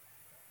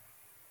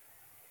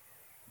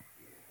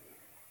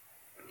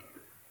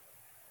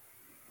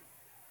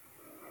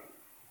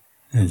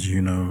As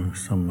you know,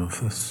 some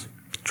of us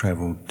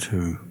travelled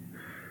to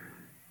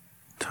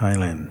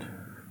Thailand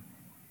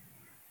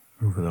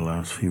over the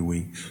last few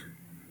weeks.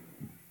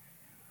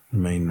 The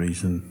main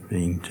reason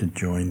being to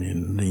join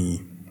in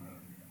the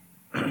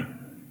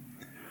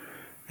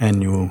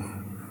annual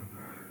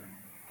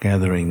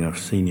gathering of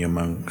senior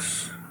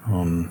monks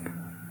on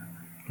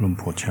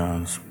Lumpur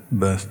Cha's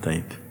birth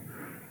date,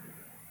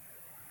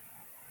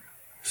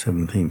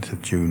 17th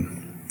of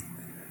June,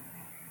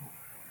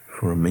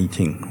 for a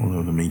meeting,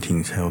 although the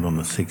meeting is held on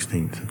the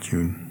 16th of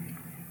June.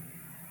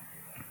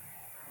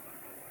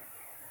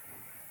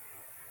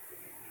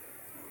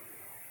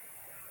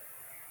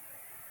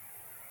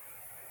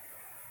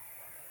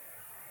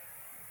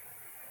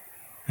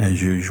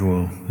 As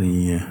usual,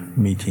 the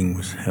meeting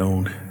was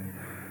held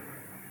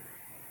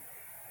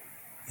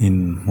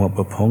in Wat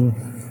Pah Pong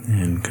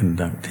and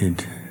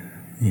conducted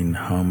in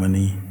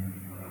harmony.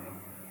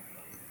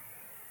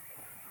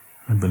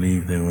 I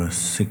believe there were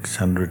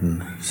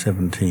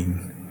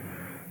 617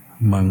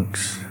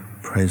 monks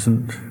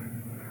present,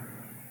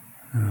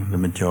 the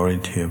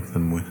majority of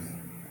them were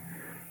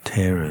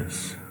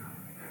Theras,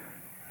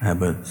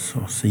 abbots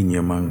or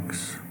senior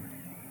monks,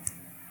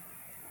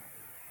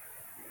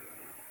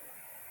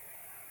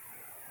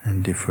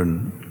 and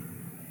different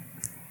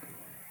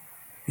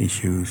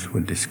issues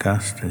were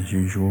discussed as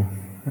usual,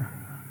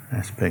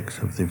 aspects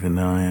of the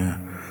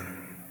Vinaya,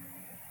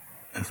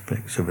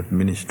 aspects of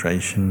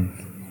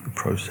administration, the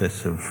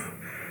process of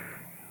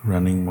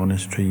running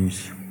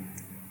monasteries,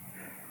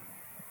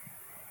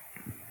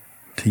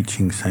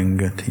 teaching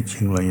Sangha,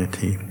 teaching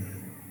laity.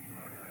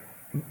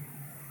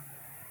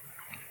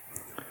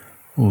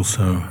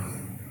 Also,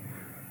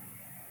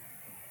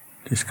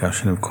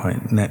 discussion of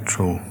quite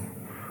natural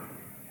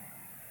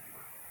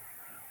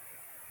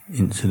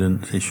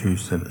incidents,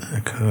 issues that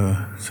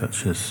occur,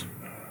 such as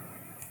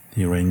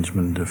the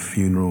arrangement of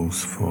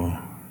funerals for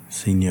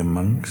senior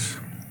monks,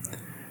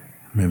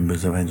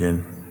 members of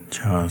Ajahn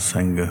Cha's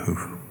Sangha who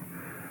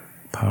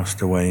passed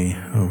away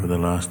over the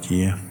last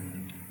year.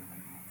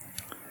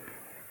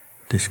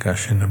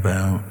 Discussion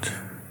about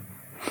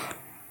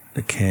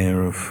the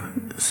care of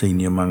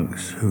senior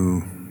monks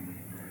who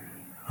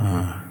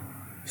are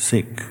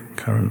sick,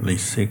 currently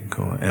sick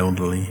or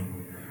elderly,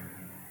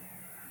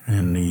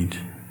 and need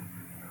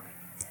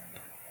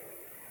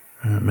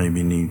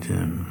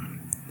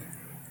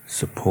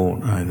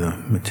support either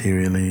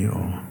materially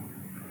or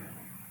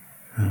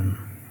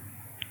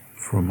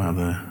from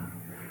other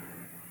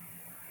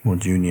more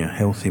junior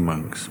healthy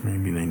monks.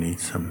 Maybe they need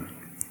some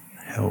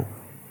help,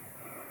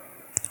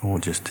 or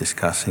just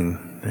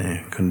discussing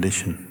their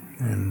condition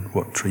and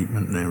what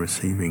treatment they're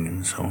receiving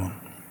and so on.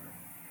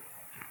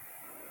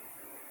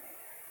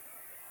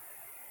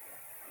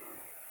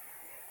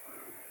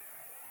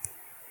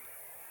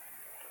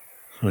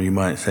 So you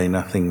might say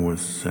nothing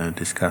was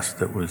discussed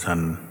that was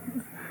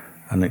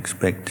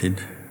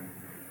unexpected.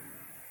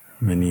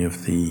 Many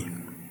of the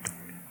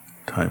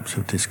types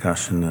of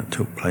discussion that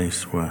took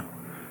place were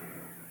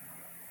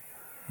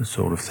the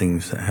sort of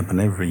things that happen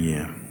every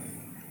year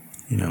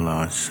in a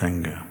large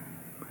Sangha.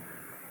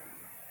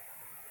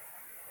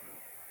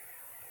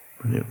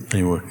 But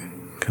they were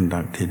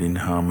conducted in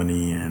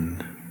harmony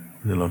and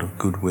with a lot of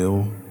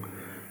goodwill,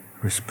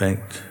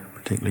 respect,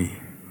 particularly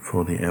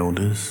for the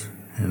elders,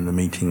 and the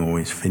meeting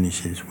always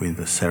finishes with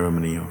a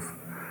ceremony of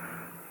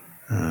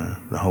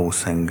the whole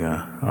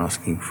Sangha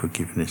asking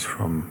forgiveness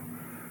from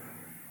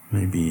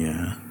maybe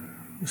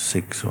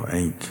 6 or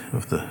 8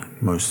 of the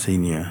most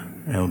senior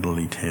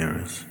elderly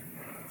Theras,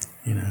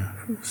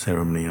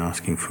 ceremony,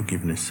 asking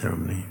forgiveness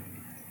ceremony.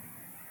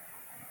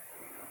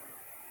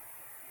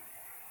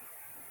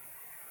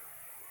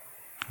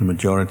 The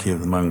majority of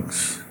the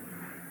monks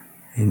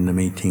in the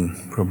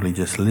meeting probably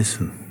just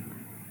listen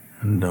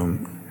and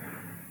don't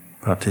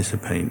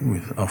participate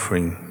with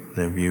offering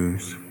their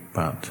views,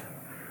 but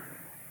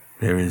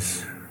there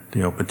is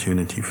the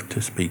opportunity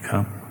to speak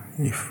up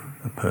if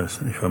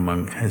a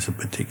monk has a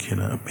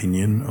particular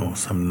opinion or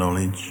some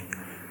knowledge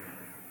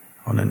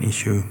on an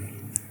issue,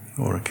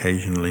 or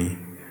occasionally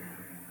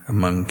a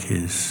monk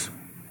is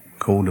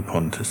called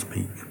upon to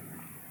speak,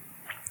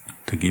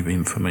 to give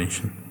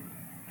information.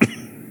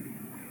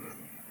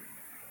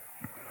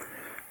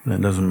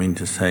 That doesn't mean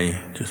to say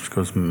just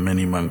because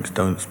many monks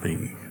don't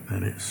speak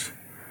that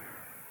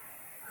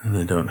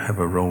they don't have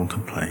a role to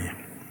play.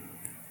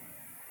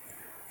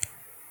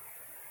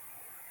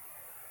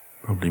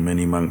 Probably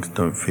many monks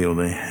don't feel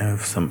they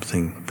have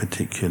something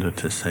particular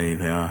to say.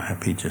 They are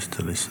happy just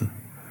to listen.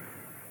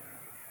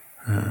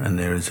 And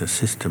there is a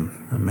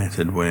system, a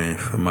method where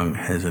if a monk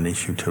has an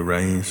issue to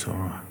raise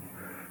or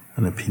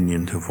an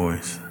opinion to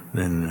voice,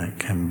 then that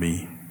can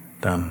be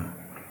done.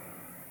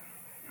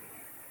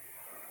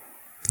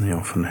 They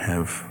often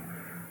have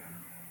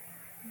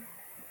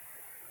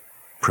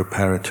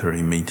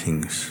preparatory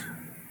meetings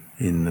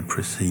in the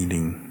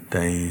preceding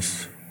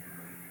days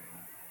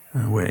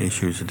where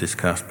issues are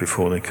discussed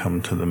before they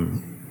come to the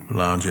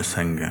larger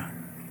Sangha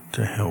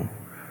to help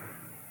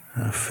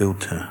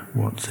filter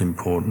what's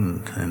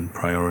important and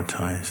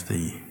prioritize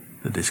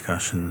the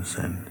discussions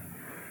and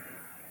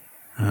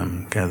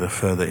gather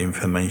further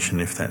information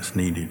if that's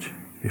needed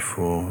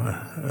before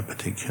a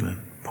particular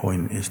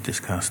point is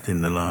discussed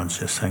in the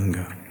larger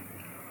Sangha.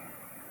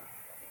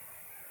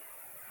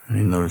 And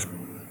in those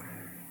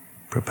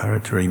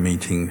preparatory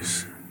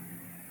meetings,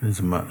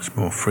 there's much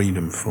more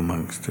freedom for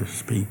monks to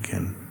speak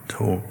and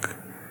talk.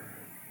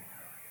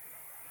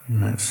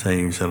 And that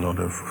saves a lot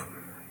of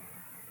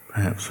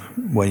perhaps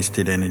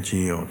wasted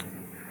energy or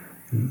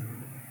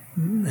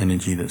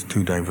energy that's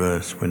too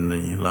diverse when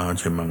the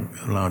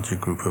larger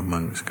group of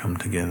monks come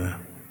together.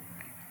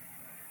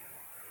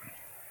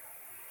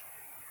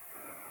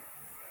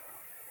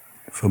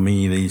 For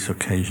me, these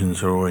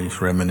occasions are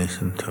always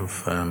reminiscent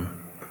of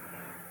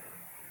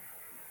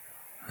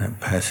that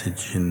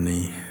passage in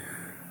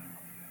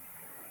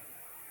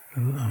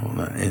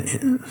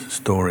that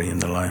story in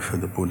the life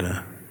of the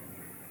Buddha,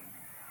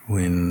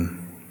 when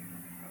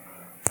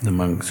the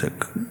monks at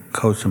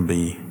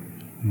Kosambi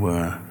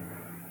were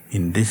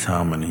in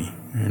disharmony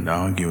and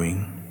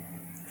arguing.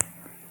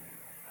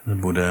 The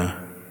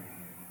Buddha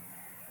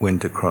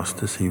went across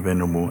to see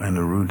Venerable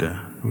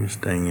Anuruddha, who was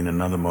staying in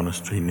another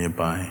monastery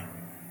nearby.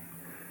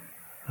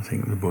 I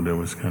think the Buddha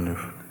was kind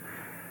of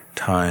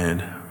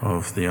tired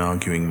of the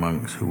arguing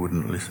monks who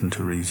wouldn't listen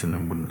to reason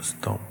and wouldn't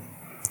stop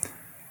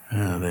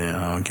their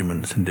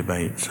arguments and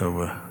debates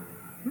over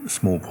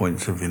small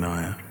points of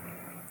Vinaya.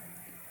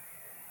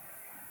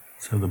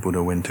 So the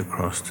Buddha went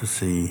across to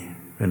see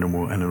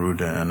Venerable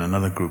Anuruddha and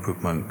another group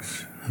of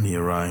monks, and he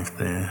arrived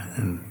there,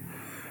 and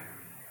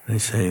they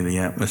say the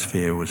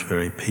atmosphere was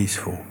very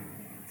peaceful.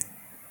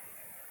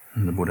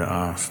 And the Buddha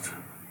asked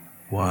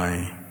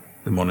why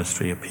the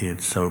monastery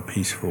appeared so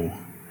peaceful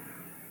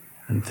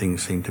and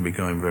things seemed to be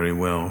going very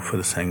well for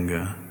the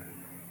Sangha.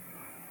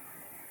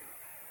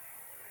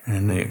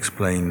 And they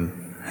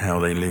explained how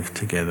they lived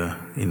together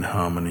in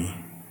harmony.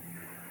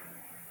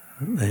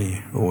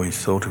 They always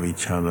thought of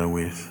each other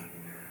with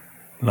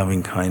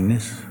loving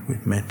kindness,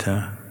 with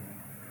metta,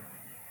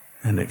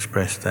 and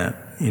expressed that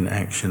in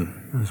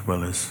action as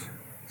well as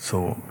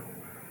thought.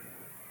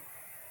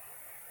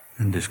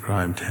 And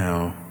described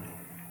how,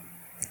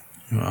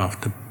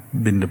 after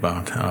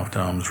Bindabata, after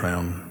alms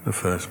round, the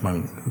first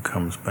monk who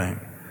comes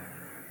back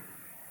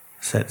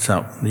sets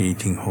up the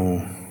eating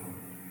hall,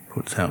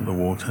 puts out the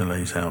water,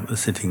 lays out the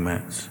sitting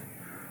mats.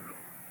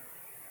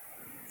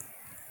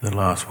 The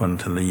last one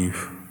to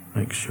leave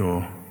makes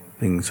sure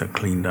things are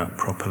cleaned up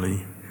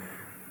properly.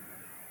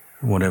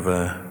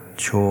 Whatever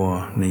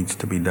chore needs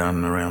to be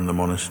done around the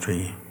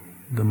monastery,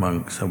 the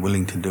monks are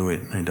willing to do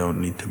it. They don't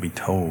need to be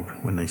told.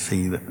 When they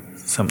see that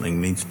something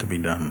needs to be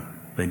done,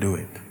 they do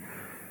it.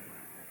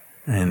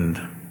 And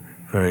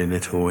very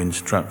little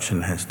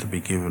instruction has to be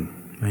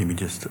given. Maybe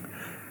just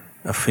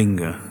a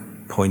finger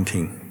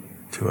pointing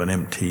to an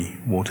empty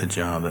water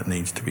jar that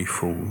needs to be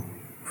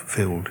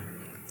filled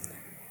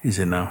is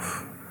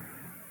enough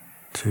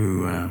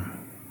to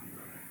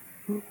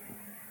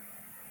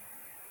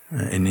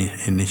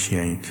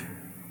initiate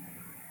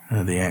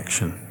the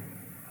action.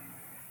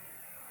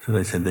 So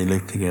they said they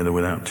live together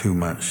without too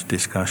much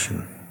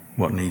discussion.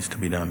 What needs to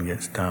be done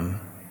gets done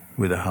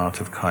with a heart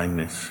of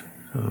kindness.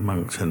 So the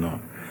monks are not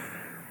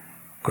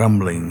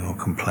grumbling or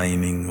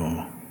complaining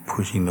or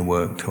pushing the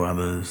work to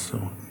others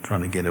or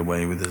trying to get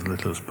away with as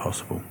little as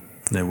possible.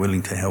 They're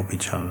willing to help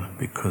each other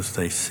because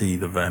they see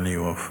the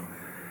value of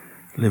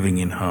living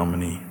in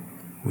harmony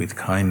with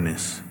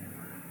kindness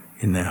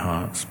in their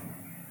hearts,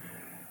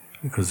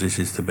 because this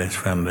is the best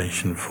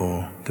foundation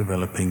for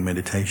developing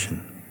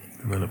meditation,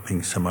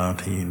 developing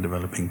samadhi and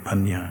developing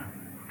panya.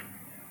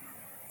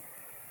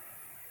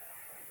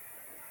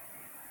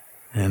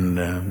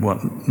 And what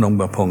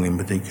Nongpa Pong in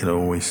particular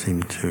always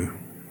seemed to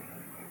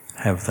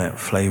have that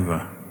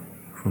flavour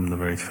from the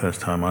very first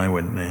time I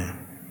went there,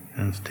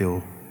 and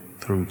still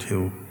through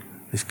till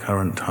this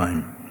current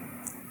time.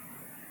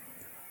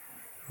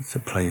 It's a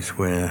place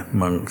where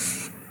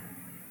monks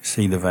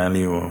see the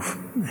value of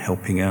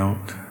helping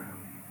out,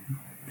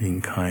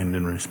 being kind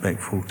and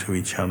respectful to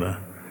each other,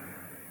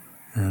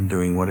 and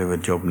doing whatever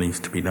job needs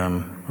to be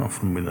done,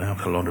 often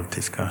without a lot of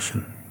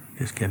discussion.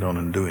 Just get on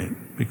and do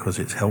it, because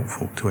it's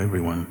helpful to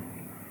everyone.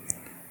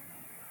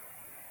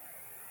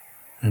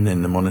 And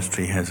then the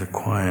monastery has a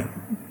quiet,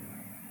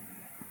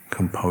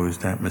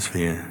 composed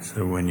atmosphere,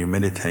 so when you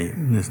meditate,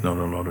 there's not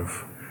a lot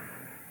of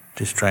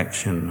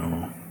distraction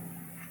or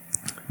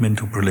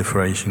mental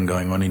proliferation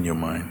going on in your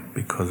mind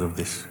because of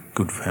this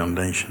good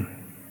foundation.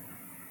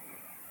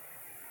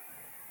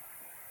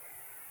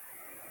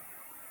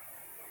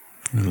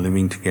 And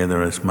living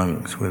together as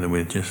monks, whether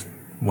we're just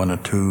one or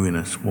two in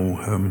a small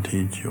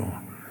hermitage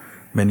or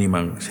many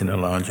monks in a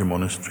larger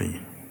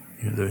monastery,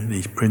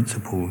 these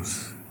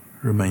principles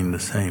remain the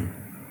same.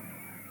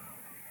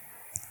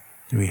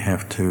 We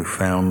have to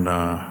found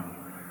our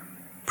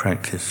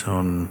practice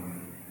on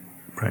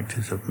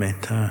practice of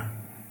metta,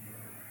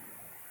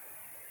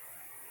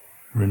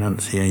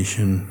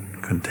 renunciation,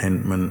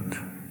 contentment,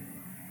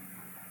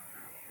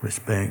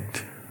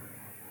 respect.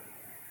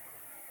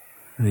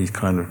 And these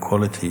kind of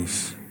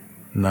qualities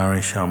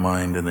nourish our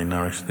mind and they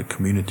nourish the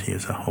community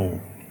as a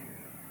whole.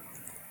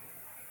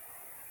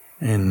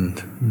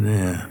 and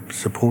they're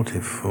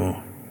supportive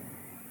for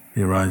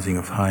the arising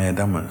of higher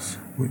Dhammas,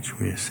 which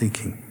we are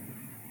seeking.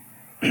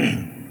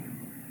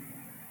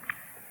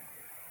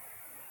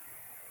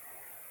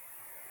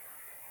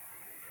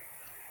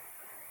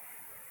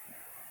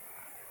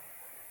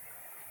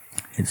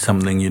 It's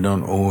something you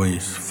don't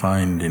always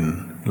find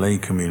in lay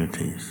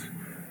communities.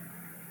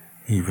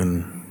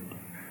 Even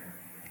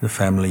the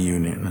family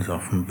unit is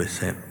often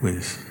beset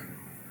with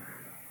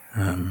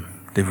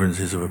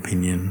differences of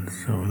opinion,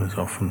 so there's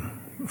often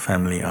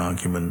family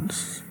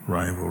arguments,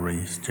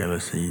 rivalries,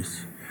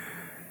 jealousies,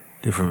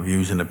 different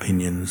views and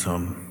opinions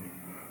on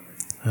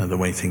the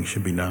way things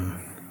should be done.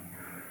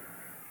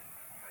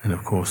 And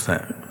of course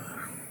that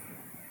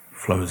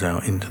flows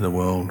out into the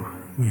world.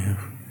 We have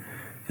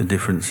the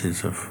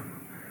differences of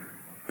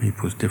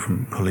people's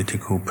different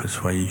political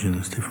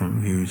persuasions,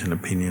 different views and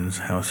opinions,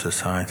 how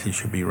society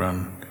should be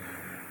run,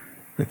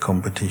 the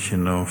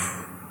competition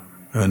of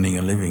earning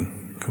a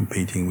living,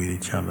 competing with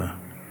each other.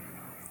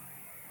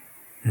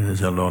 And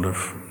there's a lot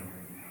of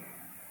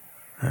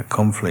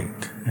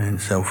conflict and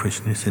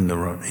selfishness in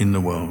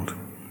the world.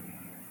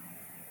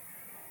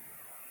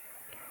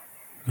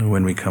 And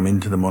when we come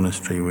into the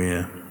monastery,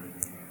 we're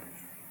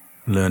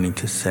learning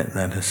to set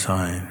that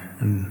aside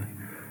and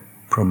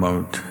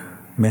promote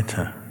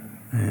metta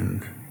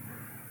and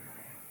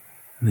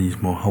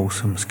these more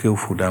wholesome,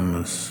 skillful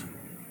Dhammas.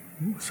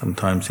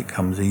 Sometimes it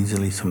comes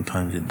easily,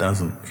 sometimes it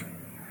doesn't.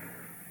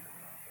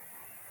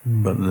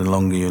 But the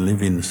longer you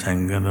live in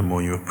Sangha, the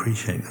more you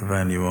appreciate the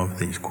value of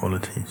these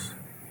qualities.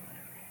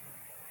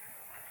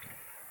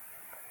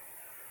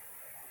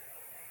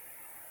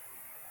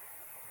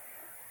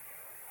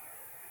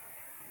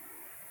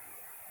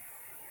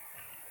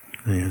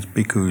 As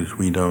bhikkhus,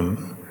 we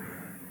don't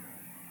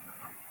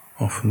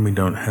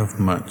have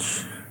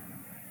much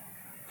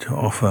to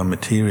offer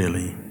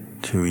materially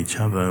to each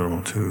other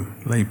or to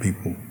lay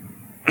people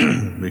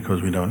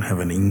because we don't have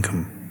an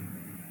income,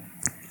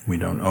 we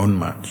don't own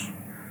much.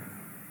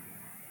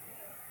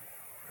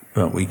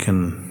 But we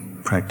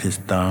can practice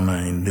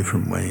dana in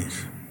different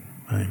ways,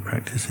 by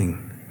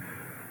practicing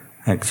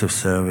acts of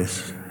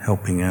service,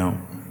 helping out,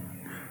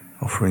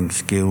 offering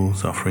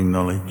skills, offering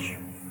knowledge,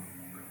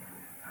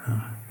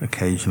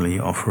 occasionally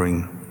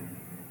offering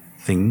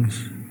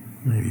things,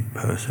 maybe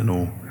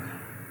personal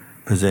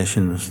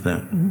possessions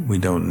that we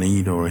don't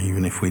need, or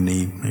even if we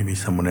need, maybe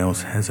someone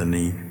else has a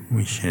need,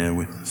 we share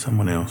with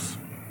someone else.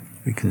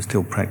 We can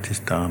still practice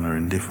dana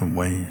in different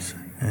ways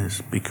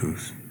as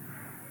bhikkhus.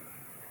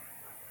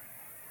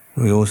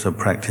 We also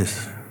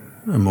practice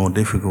a more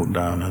difficult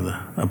dana,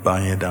 the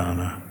abhaya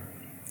dana,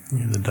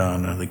 the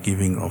dana, the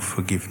giving of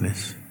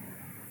forgiveness.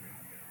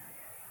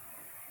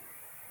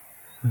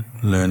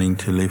 Learning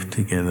to live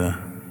together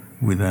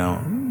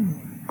without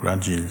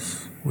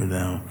grudges,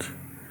 without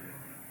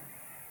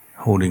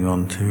holding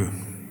on to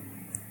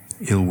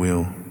ill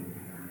will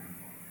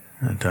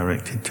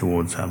directed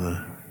towards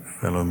other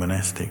fellow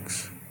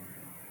monastics.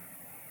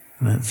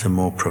 And that's a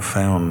more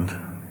profound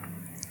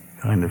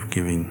kind of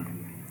giving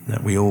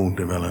that we all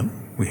develop,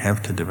 we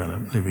have to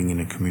develop, living in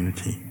a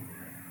community.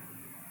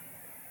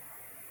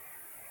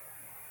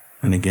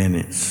 And again,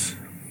 it's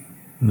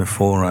the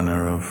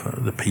forerunner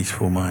of the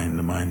peaceful mind,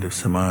 the mind of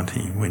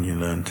samadhi, when you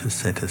learn to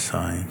set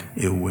aside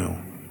ill will.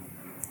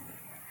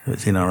 So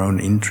it's in our own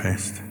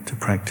interest to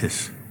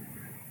practice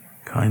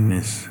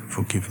kindness,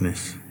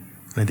 forgiveness,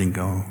 letting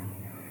go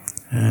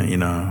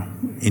in our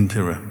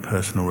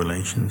interpersonal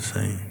relations,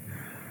 say,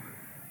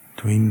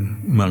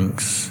 between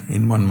monks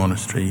in one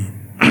monastery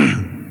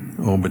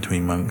or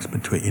between monks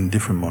in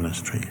different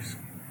monasteries.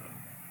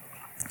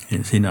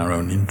 It's in our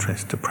own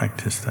interest to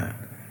practice that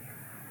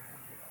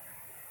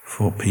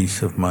for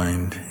peace of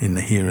mind in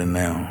the here and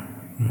now,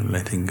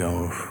 letting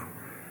go of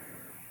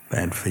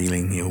bad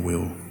feeling, ill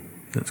will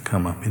that's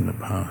come up in the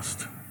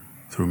past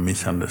through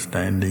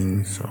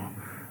misunderstandings or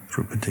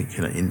through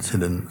particular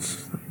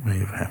incidents that may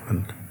have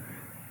happened.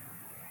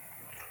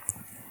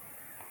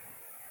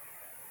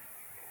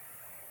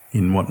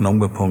 In Wat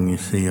Nongpapong you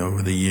see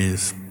over the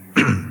years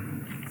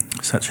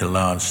such a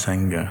large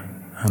Sangha,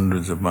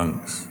 hundreds of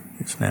monks.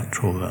 It's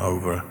natural that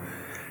over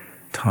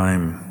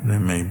time there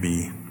may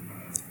be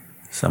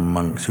some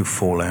monks who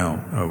fall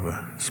out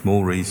over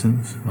small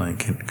reasons,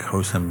 like in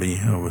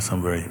Kosambi, over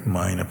some very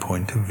minor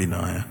point of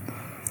Vinaya,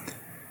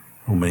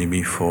 or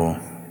maybe for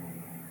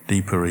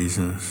deeper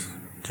reasons,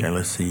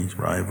 jealousies,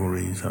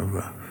 rivalries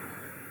over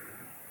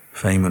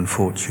fame and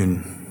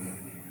fortune,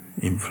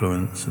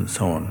 influence and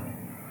so on.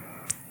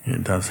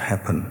 It does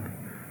happen,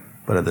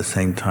 but at the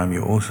same time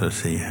you also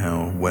see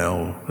how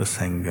well the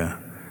Sangha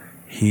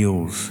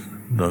heals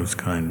those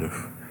kind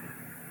of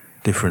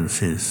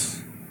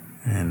differences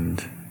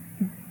and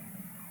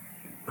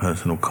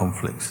personal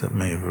conflicts that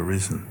may have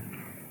arisen.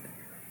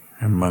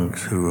 And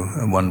monks who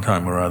at one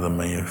time or other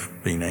may have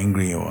been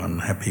angry or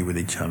unhappy with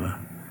each other,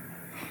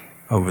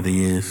 over the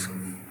years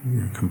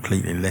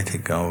completely let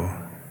it go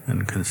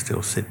and can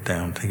still sit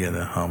down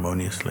together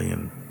harmoniously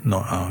and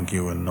not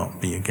argue and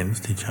not be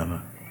against each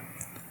other.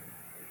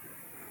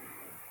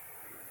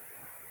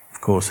 Of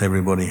Of course,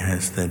 everybody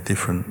has their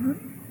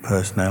different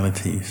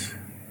personalities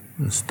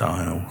and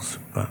styles,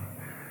 but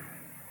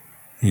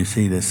you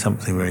see there's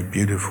something very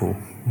beautiful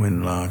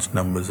when large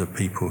numbers of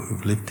people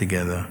who've lived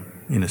together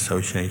in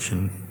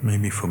association,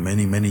 maybe for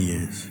many, many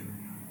years,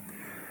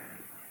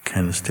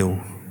 can still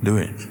do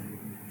it,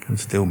 can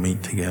still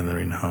meet together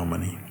in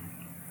harmony.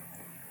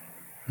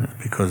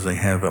 That's because they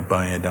have a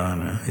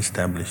Bayadana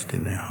established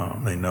in their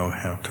heart. They know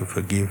how to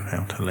forgive,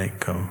 how to let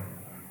go.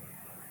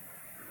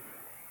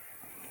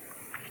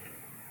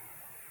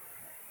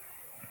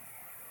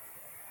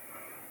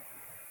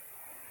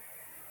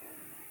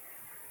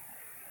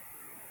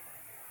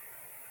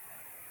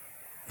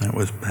 That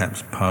was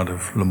perhaps part of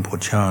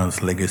Lumpur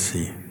Cha's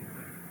legacy,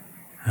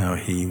 how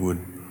he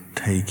would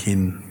take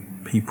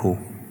in people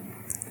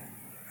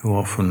who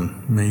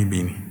often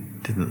maybe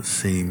didn't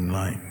seem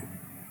like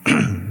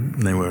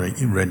they were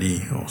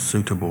ready or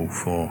suitable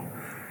for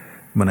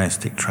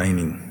monastic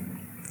training.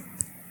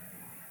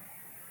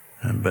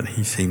 But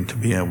he seemed to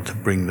be able to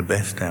bring the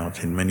best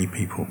out in many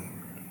people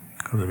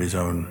because of his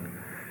own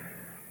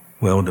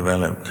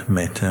well-developed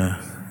metta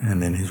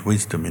and then his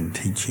wisdom in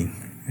teaching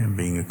and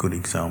being a good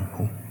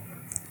example.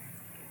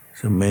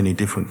 So many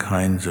different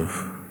kinds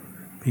of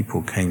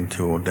people came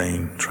to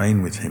ordain,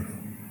 train with him.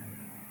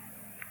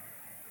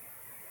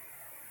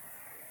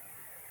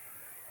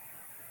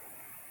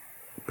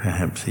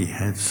 Perhaps he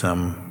had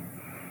some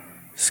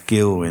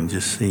skill in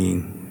just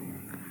seeing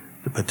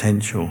the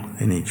potential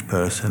in each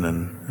person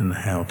and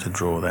how to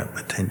draw that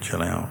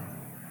potential out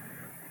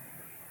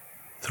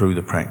through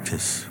the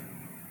practice.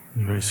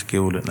 He was very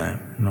skilled at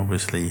that, and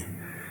obviously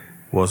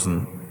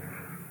wasn't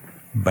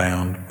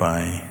bound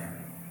by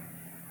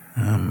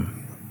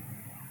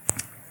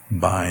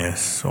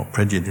bias or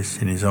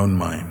prejudice in his own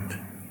mind.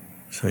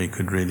 So he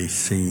could really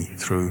see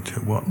through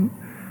to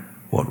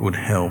what would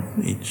help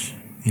each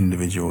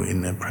individual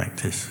in their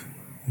practice.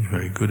 He's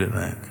very good at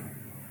that.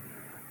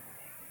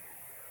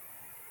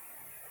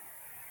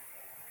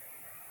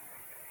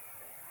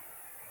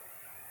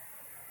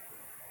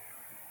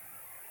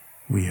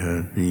 We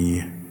heard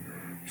the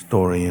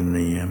story in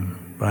the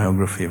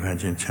biography of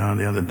Ajahn Chah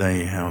the other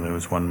day, how there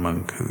was one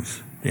monk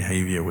whose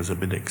behavior was a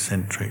bit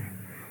eccentric,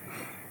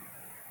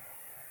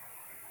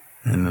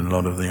 and a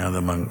lot of the other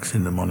monks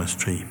in the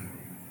monastery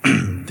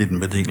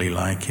didn't particularly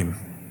like him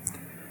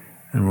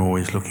and were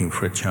always looking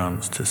for a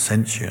chance to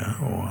censure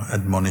or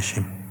admonish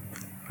him.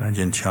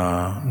 Ajahn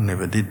Chah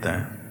never did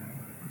that,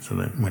 so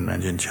that when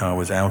Ajahn Chah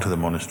was out of the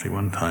monastery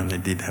one time, they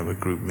did have a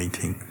group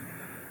meeting,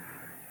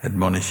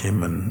 admonish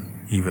him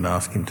and even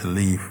ask him to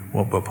leave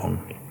Wat Pah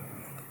Pong.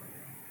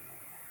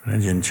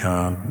 Ajahn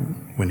Chah,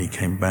 when he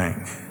came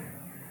back,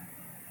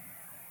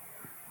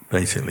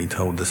 basically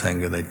told the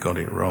Sangha they'd got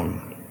it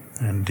wrong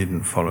and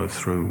didn't follow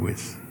through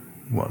with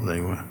what they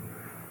were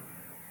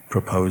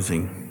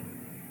proposing.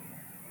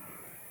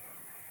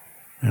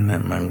 And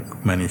that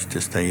monk managed to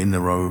stay in the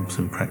robes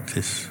and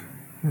practice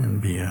and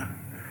be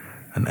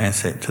an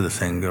asset to the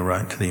Sangha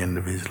right to the end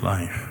of his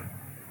life.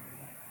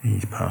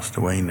 He's passed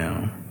away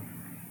now.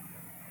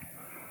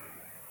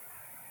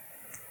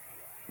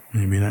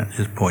 Maybe that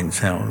just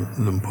points out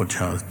Lumpur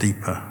Cha's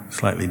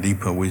slightly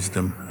deeper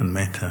wisdom and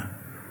metta.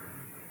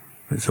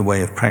 It's a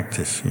way of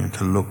practice,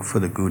 to look for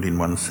the good in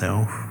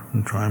oneself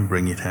and try and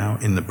bring it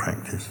out in the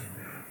practice,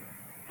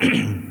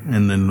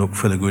 and then look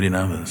for the good in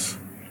others.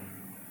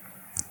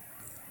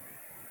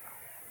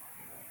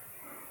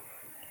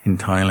 In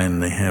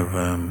Thailand, they have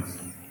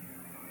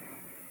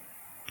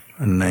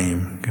a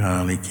name,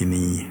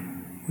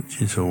 Kalyano,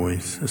 which is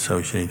always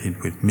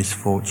associated with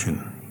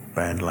misfortune,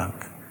 bad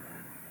luck.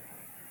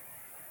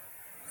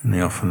 And they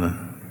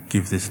often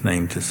give this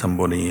name to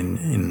somebody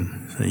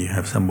so you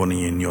have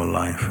somebody in your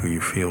life who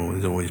you feel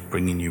is always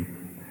bringing you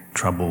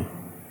trouble,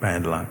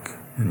 bad luck,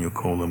 and you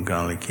call them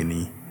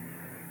Kalyano.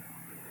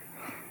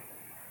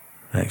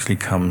 It actually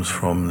comes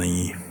from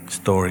the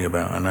story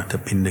about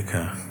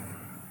Anathapindika,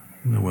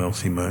 the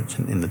wealthy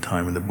merchant in the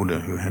time of the Buddha,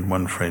 who had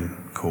one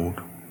friend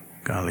called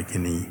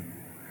Kalyano,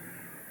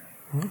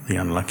 the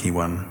unlucky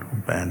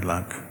one, bad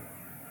luck.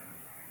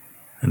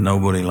 And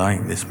nobody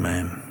liked this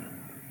man.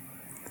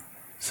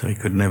 So he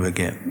could never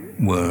get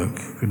work,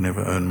 could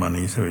never earn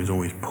money, so he was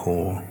always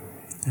poor,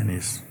 and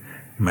his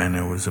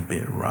manner was a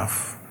bit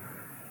rough.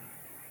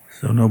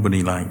 So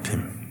nobody liked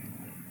him.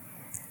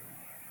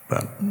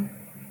 But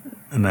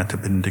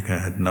Anathapindika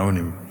had known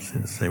him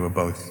since they were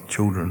both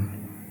children,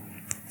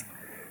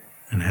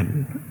 and had,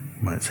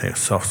 you might say, a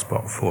soft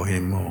spot for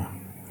him, or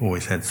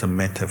always had some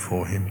metta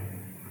for him,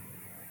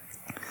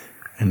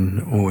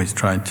 and always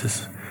tried to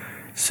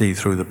see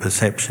through the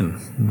perception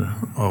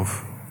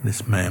of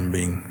this man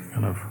being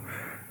kind of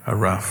a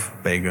rough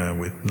beggar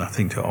with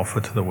nothing to offer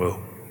to the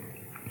world,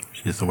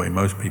 which is the way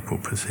most people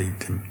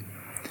perceived him.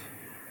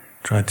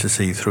 Tried to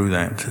see through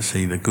that, to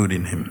see the good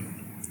in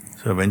him.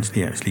 So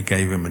eventually actually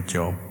gave him a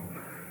job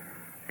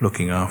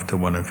looking after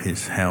one of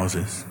his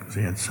houses, because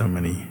he had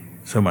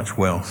so much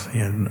wealth. He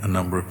had a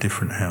number of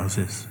different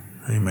houses.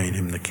 They made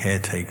him the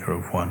caretaker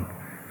of one.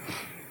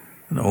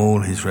 And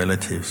all his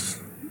relatives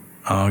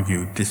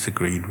argued,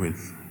 disagreed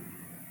with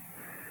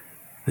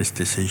this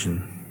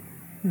decision.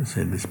 They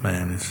said, this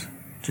man is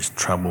just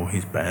trouble,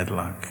 he's bad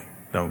luck,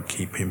 don't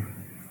keep him,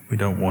 we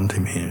don't want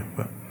him here.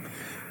 But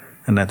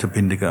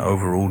Anathapindika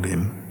overruled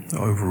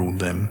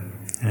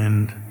them,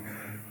 and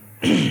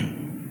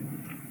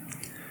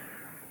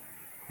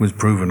was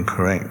proven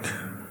correct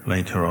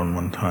later on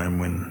one time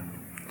when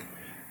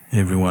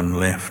everyone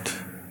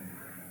left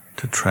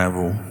to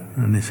travel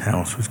and this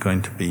house was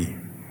going to be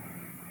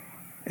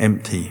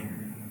empty.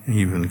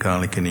 Even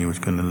Kalyano was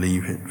going to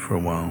leave it for a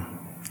while.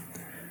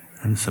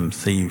 And some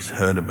thieves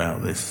heard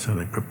about this, so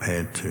they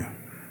prepared to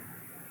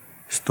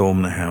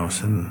storm the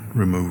house and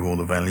remove all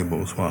the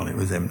valuables while it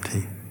was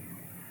empty.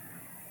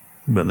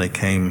 But they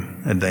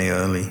came a day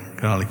early.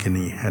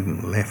 Kalyano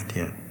hadn't left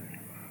yet.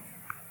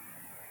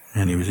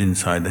 And he was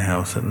inside the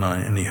house at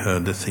night, and he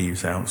heard the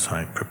thieves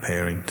outside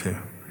preparing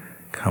to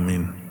come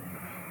in.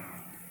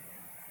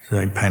 So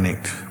he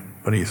panicked,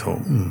 but he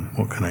thought,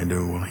 what can I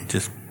do? Well, he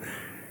just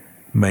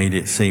made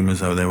it seem as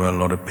though there were a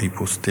lot of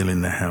people still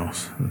in the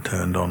house, and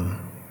turned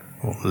on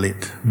or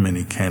lit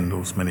many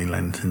candles, many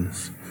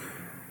lanterns,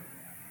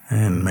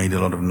 and made a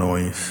lot of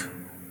noise,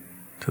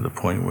 to the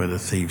point where the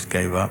thieves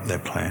gave up their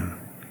plan.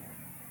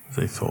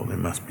 They thought there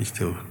must be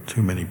still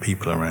too many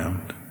people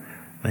around.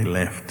 They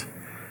left.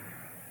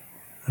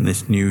 And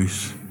this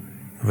news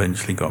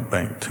eventually got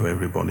back to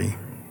everybody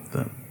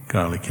that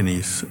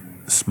Kalyano's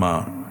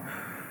smart,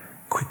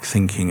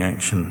 quick-thinking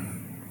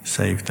action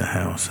saved the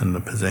house and the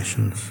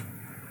possessions.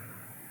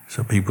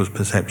 So people's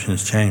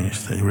perceptions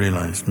changed. They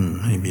realized,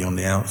 maybe on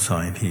the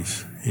outside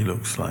he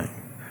looks like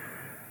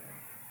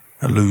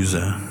a loser,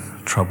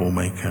 a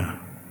troublemaker,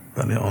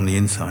 but on the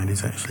inside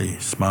he's actually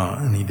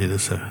smart, and he did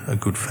us a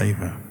good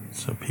favor.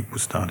 So people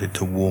started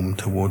to warm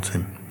towards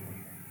him.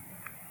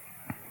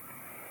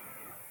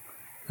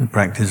 The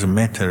practice of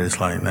metta is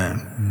like that.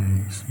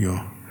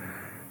 You're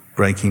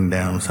breaking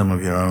down some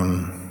of your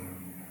own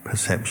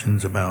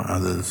perceptions about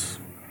others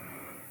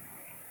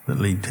that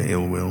lead to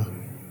ill will,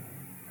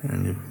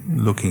 and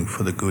you're looking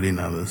for the good in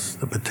others,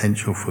 the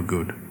potential for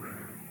good,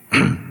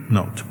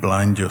 not to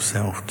blind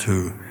yourself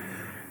to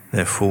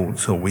their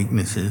faults or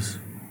weaknesses,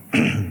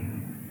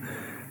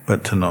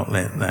 but to not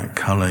let that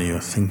color your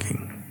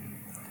thinking.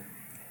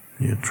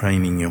 You're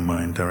training your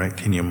mind,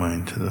 directing your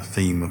mind to the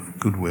theme of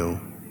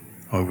goodwill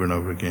over and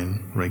over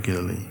again,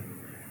 regularly.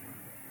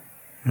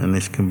 And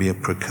this can be a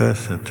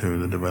precursor to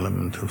the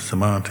development of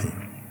samadhi.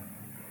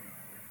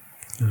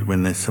 Because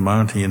when there's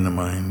samadhi in the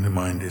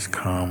mind is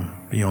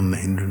calm, beyond the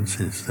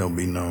hindrances, there'll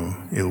be no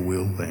ill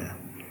will there.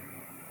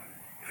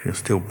 If you're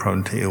still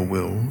prone to ill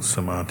will,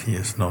 samadhi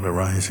is not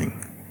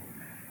arising.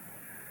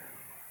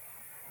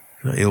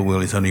 So ill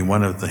will is only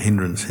one of the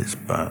hindrances,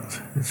 but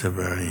it's a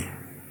very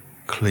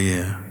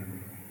clear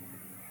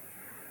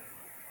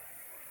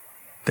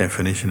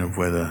definition of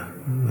whether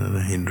the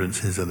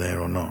hindrances are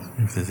there or not.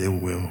 If there's ill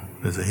will,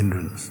 there's a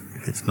hindrance.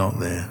 If it's not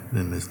there,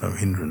 then there's no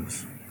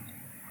hindrance.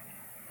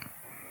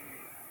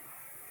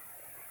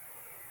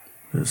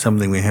 It's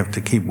something we have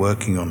to keep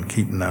working on,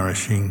 keep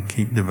nourishing,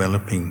 keep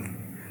developing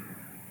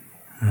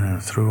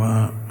through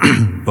our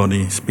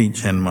body,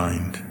 speech and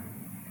mind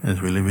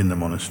as we live in the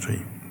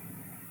monastery.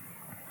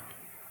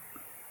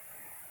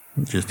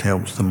 It just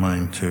helps the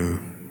mind to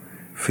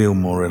feel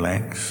more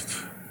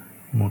relaxed,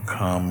 more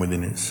calm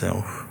within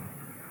itself.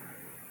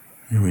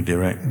 And we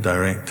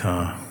direct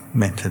our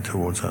metta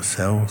towards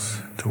ourselves,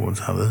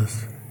 towards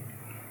others.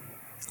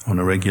 On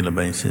a regular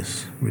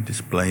basis, we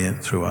display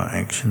it through our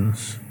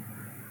actions,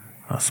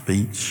 our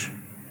speech,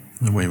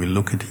 the way we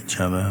look at each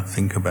other,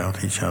 think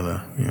about each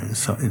other.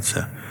 It's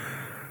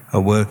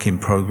a work in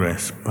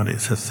progress, but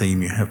it's a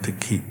theme you have to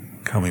keep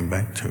coming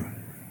back to.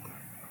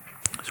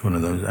 It's one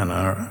of those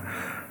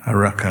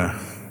araka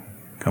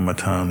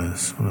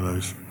kamatanas, one of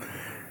those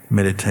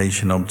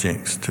meditation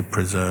objects to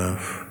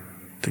preserve,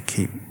 to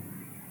keep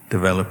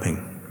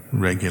developing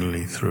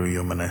regularly through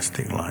your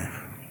monastic life.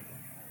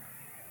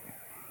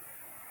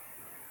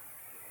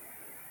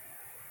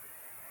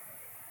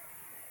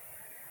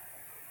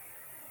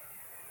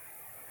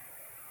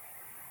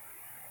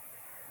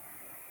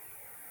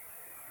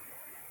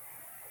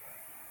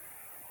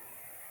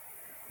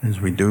 As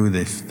we do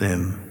this,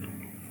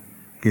 then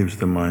gives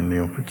the mind the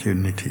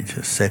opportunity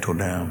to settle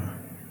down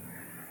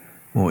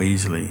more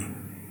easily.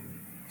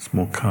 It's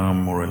more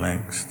calm, more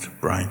relaxed,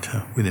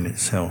 brighter within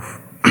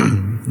itself.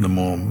 The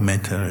more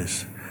metta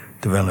is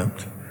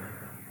developed.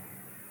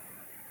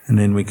 And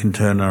then we can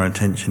turn our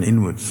attention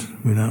inwards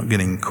without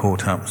getting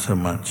caught up so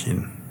much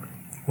in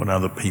what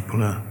other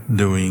people are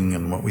doing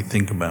and what we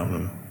think about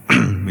them.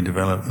 We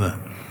develop the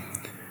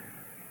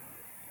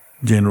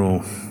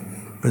general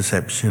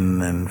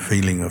perception and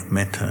feeling of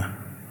metta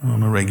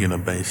on a regular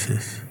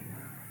basis.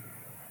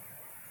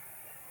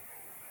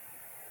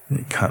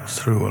 It cuts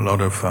through a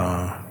lot of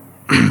our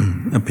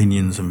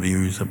opinions and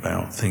views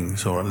about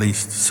things, or at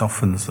least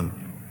softens them.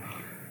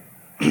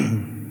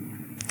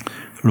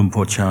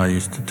 Lumpur Cha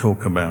used to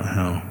talk about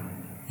how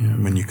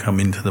when you come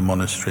into the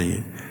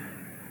monastery,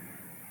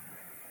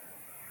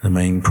 the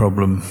main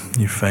problem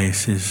you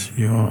face is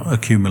your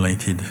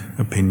accumulated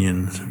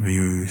opinions,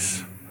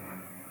 views,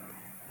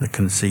 the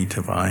conceit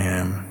of I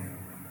am,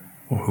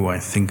 or who I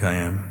think I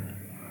am,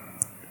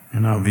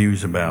 and our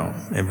views about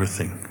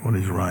everything, what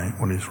is right,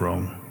 what is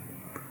wrong,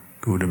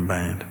 good and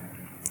bad.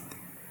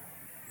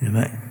 And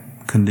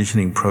that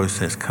conditioning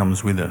process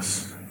comes with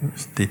us.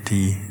 It's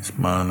ditthi, it's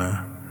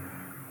mana.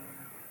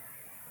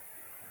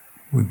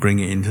 We bring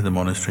it into the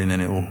monastery and then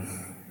it will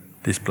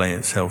display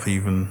itself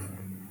even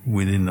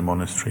within the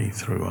monastery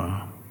through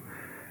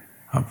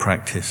our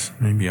practice,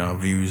 maybe our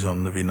views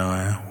on the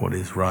Vinaya, what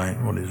is right,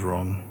 what is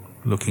wrong,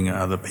 looking at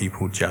other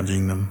people,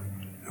 judging them,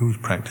 who's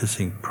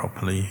practicing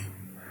properly.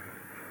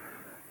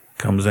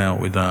 Comes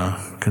out with our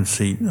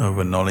conceit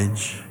over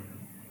knowledge.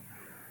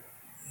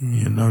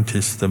 You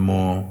notice the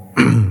more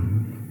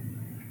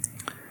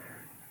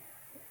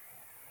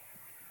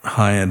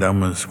higher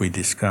Dhammas we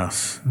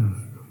discuss,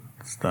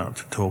 start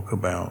to talk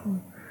about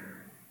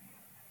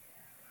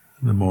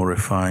the more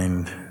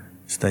refined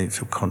states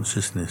of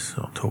consciousness,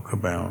 or talk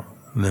about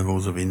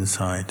levels of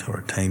insight or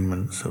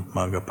attainments of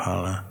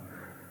Maggaphala,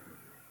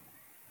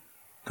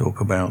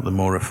 talk about the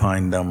more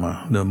refined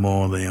Dhamma, the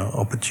more the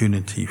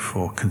opportunity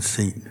for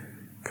conceit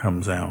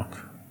comes out,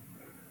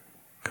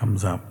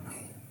 comes up.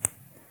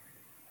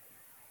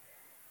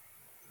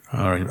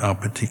 Our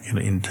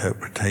particular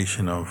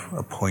interpretation of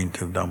a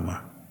point of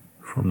Dhamma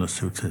from the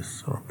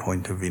suttas, or a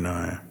point of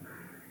Vinaya.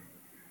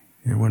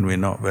 When we're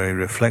not very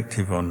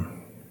reflective on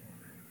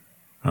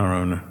our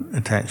own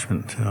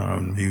attachment to our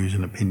own views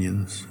and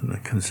opinions and the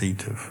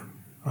conceit of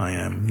I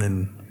am,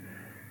 then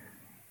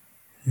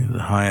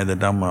the higher the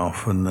Dhamma,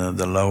 often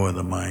the lower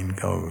the mind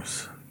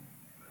goes.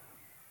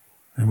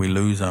 And we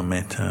lose our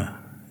metta,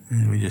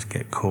 and we just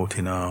get caught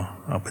in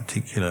our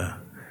particular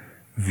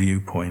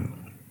viewpoint,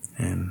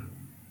 and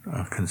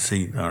our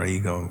conceit, our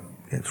ego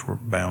gets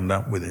bound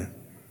up with it.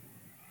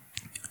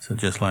 So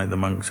just like the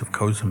monks of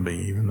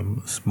Kosambi, even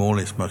the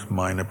smallest, most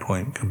minor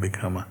point can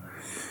become a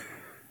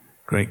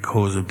great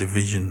cause of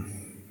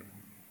division.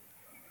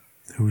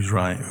 Who's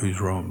right, who's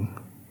wrong?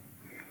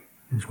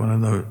 It's one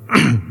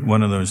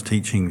of those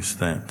teachings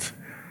that,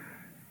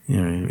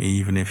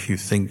 even if you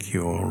think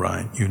you're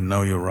right, you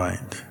know you're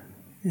right.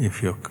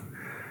 If you're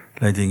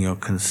letting your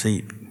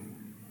conceit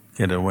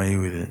get away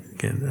with it,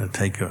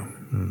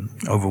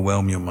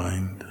 overwhelm your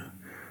mind,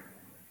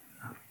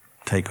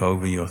 take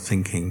over your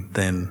thinking,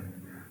 then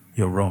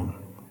you're wrong.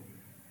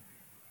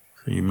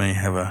 So you may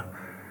have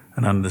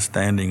an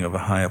understanding of a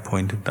higher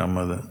point of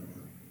Dhamma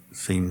that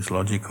seems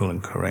logical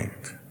and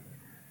correct,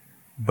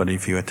 but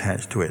if you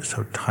attach to it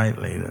so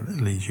tightly that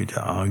it leads you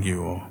to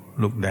argue or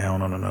look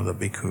down on another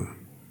bhikkhu,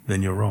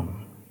 then you're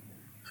wrong.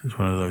 So it's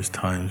one of those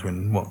times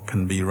when what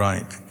can be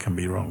right can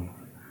be wrong.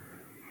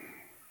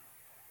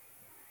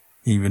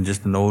 Even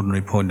just an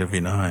ordinary point of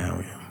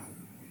Vinaya,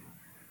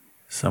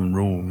 some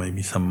rule,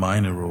 maybe some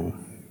minor rule,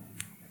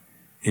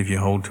 if you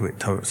hold to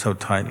it so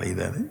tightly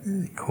that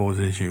it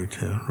causes you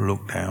to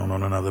look down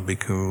on another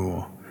bhikkhu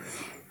or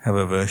have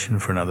aversion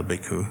for another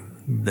bhikkhu,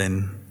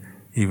 then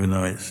even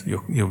though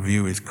your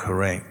view is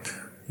correct,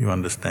 you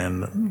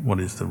understand what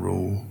is the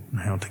rule and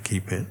how to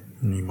keep it,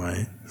 and you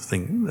might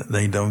think that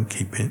they don't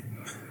keep it.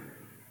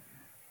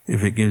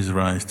 If it gives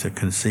rise to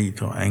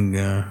conceit or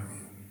anger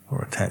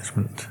or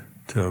attachment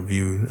to a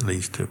view that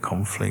leads to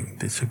conflict,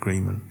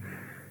 disagreement,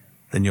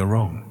 then you're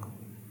wrong.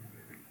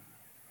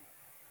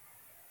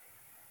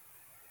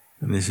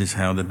 And this is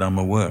how the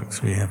Dhamma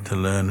works. We have to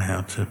learn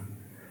how to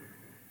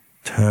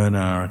turn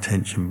our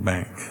attention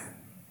back,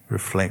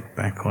 reflect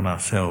back on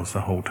ourselves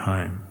the whole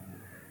time.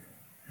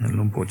 And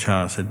Luang Por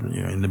Chah said,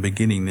 in the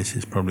beginning this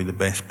is probably the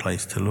best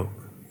place to look.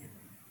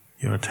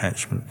 Your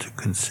attachment to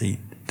conceit,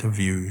 to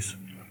views.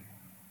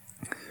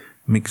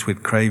 Mixed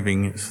with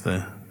craving, it's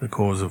the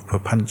cause of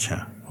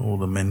papancha, all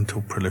the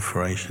mental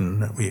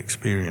proliferation that we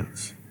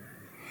experience.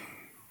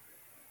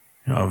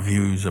 Our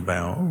views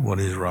about what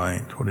is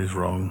right, what is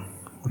wrong,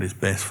 what is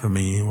best for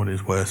me, what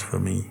is worse for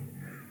me.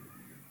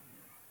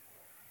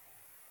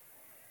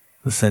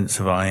 The sense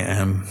of I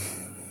am,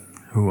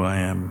 who I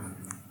am.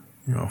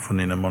 Often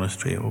in a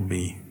monastery it will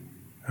be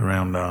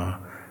around our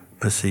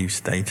perceived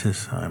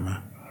status. I'm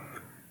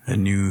a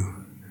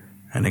new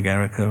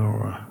anagarika,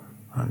 or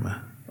I'm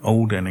an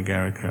old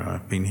anagarika.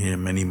 I've been here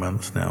many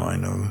months now, I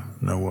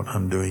know what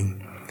I'm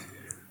doing.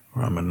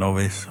 Or I'm a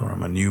novice, or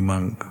I'm a new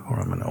monk, or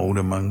I'm an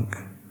older monk.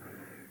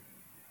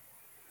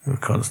 We're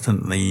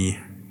constantly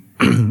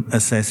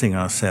assessing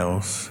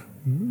ourselves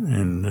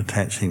and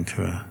attaching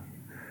to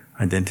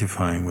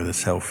identifying with a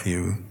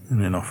self-view,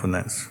 and then often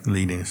that's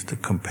leading us to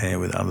compare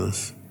with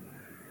others.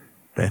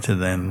 Better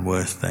than,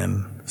 worse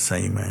than,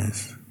 same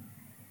as.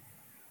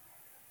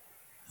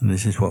 And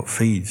this is what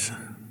feeds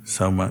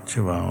so much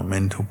of our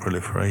mental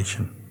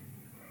proliferation.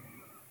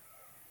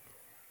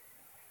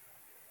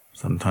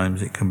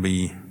 Sometimes it can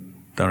be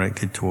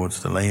directed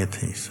towards the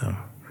laity, so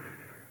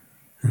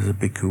as a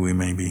bhikkhu we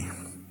may be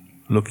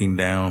looking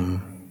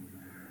down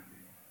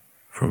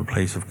from a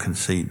place of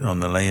conceit on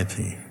the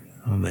laity,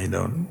 and they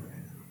don't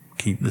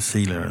keep the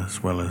sila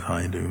as well as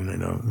I do, they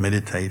don't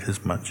meditate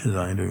as much as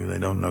I do, they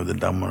don't know the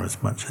Dhamma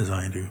as much as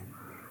I do.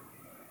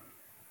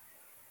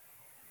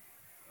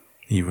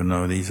 even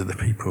though these are the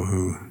people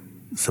who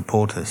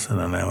support us and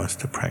allow us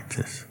to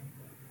practice.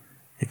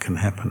 It can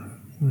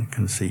happen. The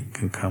conceit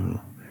can come.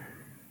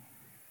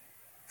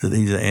 So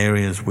these are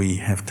areas we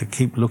have to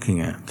keep looking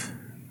at,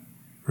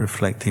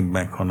 reflecting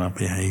back on our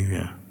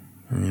behavior.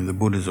 I mean, the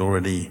Buddha's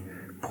already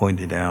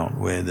pointed out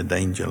where the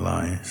danger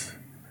lies.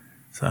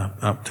 It's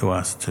up to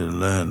us to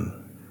learn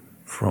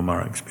from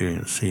our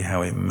experience, see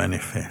how it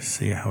manifests,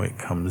 see how it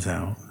comes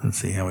out, and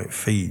see how it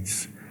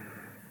feeds.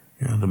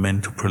 The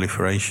mental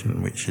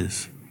proliferation, which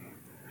is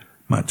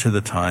much of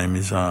the time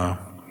is our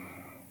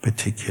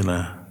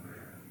particular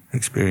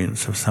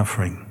experience of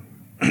suffering.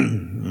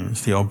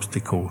 It's the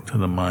obstacle to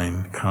the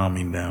mind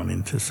calming down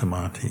into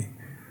samadhi.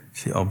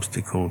 It's the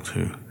obstacle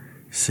to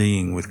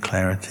seeing with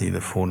clarity the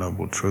Four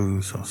Noble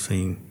Truths, or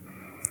seeing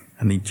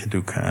anicca,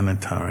 dukkha,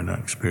 anatta in our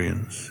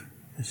experience.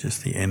 It's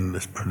just the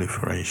endless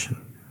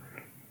proliferation.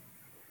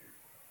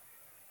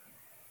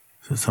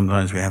 So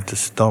sometimes we have to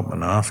stop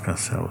and ask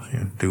ourselves,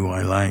 do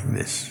I like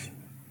this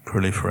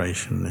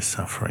proliferation, this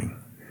suffering?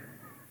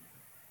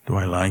 Do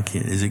I like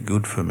it? Is it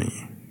good for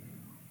me?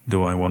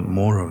 Do I want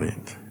more of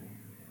it?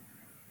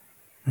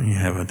 And you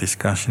have a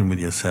discussion with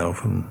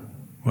yourself, and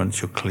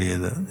once you're clear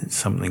that it's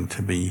something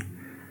to be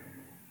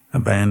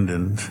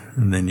abandoned,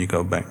 and then you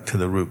go back to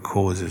the root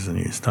causes and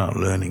you start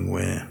learning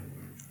where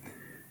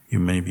you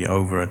may be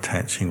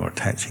over-attaching or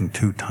attaching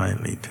too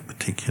tightly to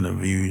particular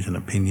views and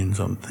opinions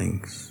on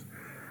things,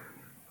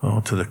 or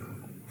to the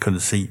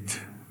conceit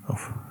of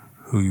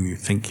who you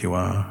think you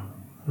are,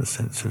 the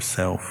sense of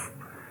self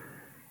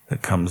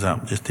that comes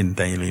up just in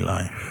daily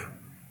life.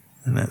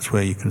 And that's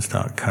where you can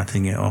start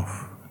cutting it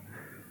off.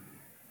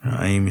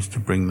 Our aim is to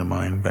bring the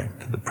mind back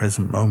to the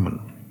present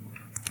moment,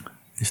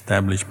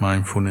 establish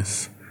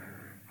mindfulness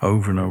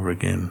over and over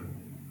again,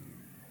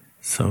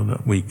 so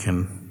that we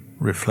can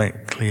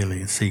reflect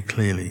clearly, see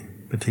clearly,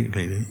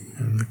 particularly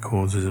in the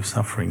causes of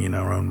suffering in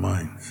our own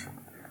minds.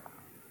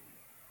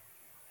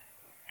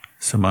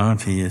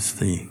 Samadhi is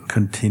the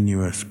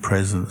continuous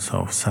presence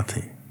of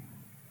sati.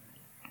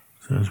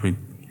 So as we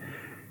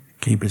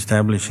keep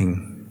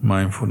establishing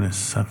mindfulness,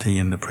 sati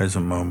in the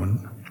present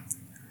moment,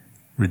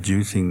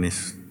 reducing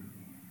this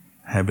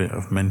habit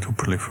of mental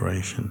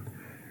proliferation,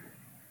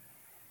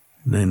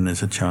 then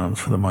there's a chance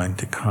for the mind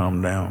to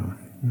calm down,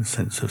 a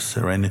sense of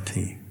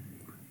serenity,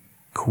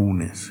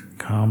 coolness,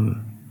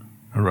 calm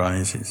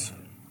arises.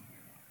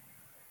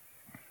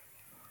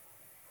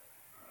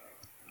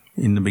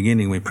 In the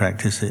beginning we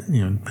practice it,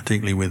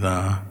 particularly with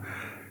our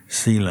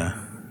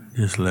sila,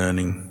 just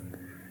learning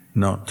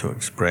not to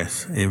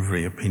express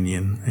every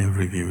opinion,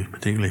 every view,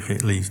 particularly if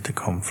it leads to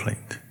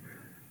conflict.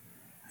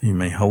 You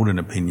may hold an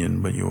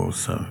opinion, but you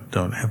also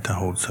don't have to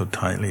hold so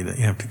tightly that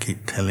you have to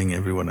keep telling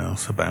everyone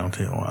else about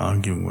it or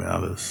arguing with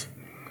others.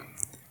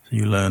 So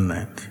you learn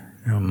that,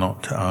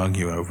 not to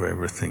argue over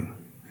everything.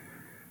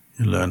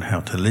 You learn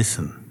how to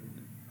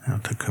listen, how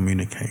to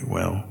communicate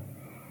well,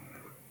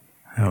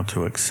 how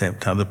to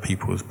accept other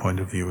people's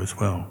point of view as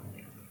well.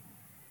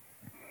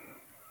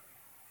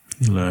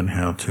 You learn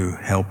how to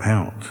help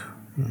out,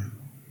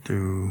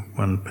 do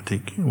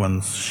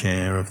one's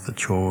share of the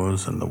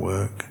chores and the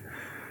work,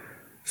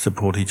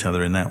 support each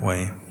other in that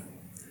way,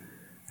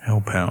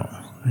 help out.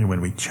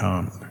 When we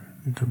chant,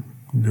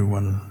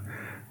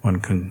 one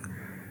can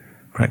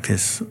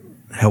practice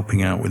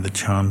helping out with the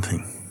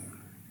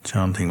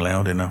chanting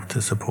loud enough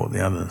to support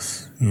the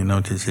others. You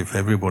notice if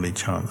everybody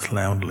chants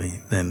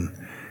loudly, then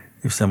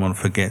if someone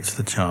forgets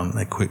the chant,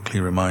 they're quickly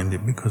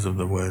reminded because of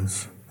the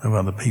words of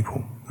other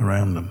people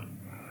around them.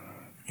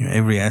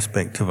 Every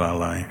aspect of our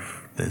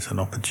life, there's an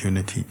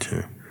opportunity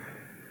to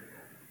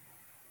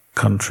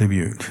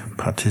contribute,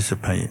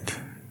 participate,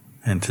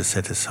 and to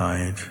set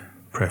aside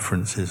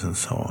preferences and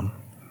so on.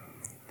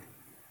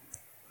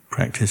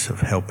 Practice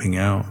of helping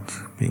out,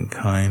 being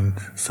kind,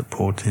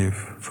 supportive,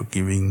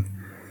 forgiving.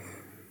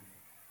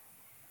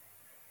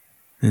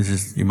 This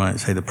is, you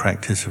might say, the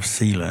practice of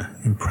sila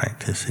in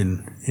practice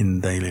in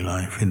daily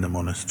life, in the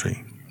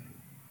monastery.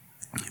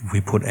 If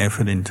we put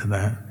effort into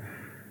that,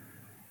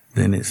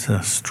 then it's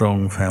a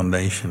strong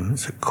foundation,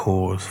 it's a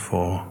cause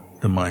for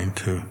the mind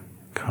to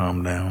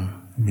calm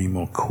down, be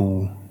more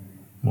cool,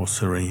 more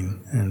serene,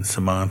 and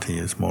samadhi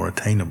is more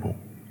attainable.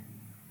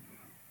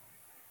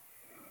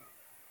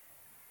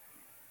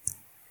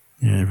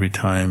 Every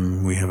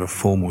time we have a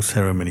formal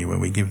ceremony where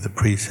we give the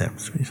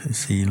precepts, we say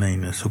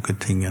silena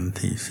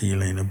sukhatinyanti,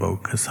 silena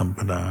bhoka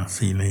sampada,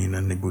 silena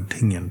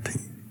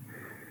nibbuttinyanti.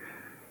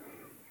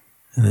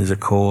 And there's a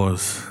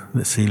cause,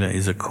 the sila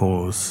is a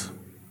cause,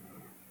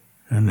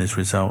 and there's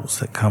results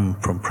that come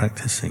from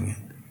practicing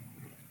it.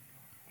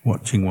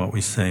 Watching what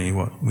we say,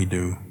 what we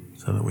do,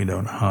 so that we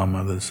don't harm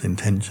others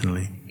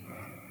intentionally.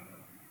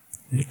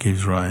 It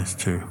gives rise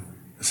to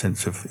a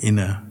sense of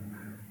inner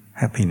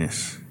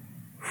happiness,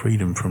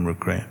 freedom from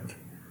regret.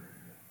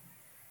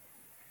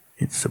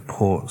 It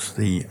supports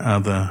the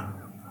other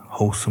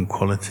wholesome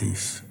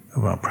qualities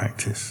of our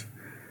practice.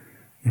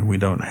 We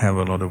don't have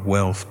a lot of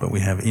wealth, but we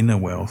have inner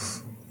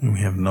wealth. We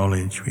have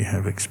knowledge, we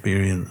have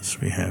experience,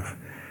 we have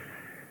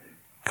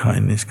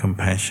kindness,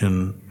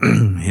 compassion,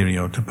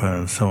 hiriyottapa,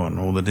 and so on.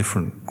 All the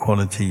different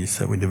qualities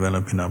that we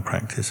develop in our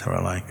practice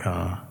are like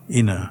our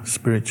inner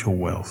spiritual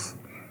wealth.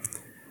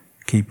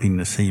 Keeping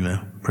the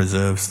sila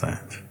preserves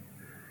that.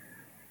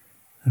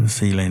 And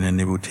silena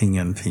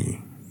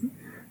nibbuttiññanti,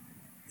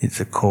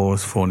 it's a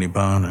cause for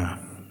nibbana.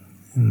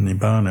 And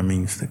nibbana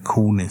means the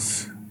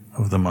coolness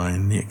of the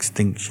mind, the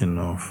extinction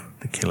of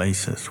the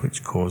kilesas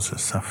which cause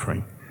us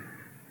suffering.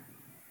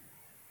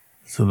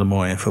 So the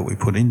more effort we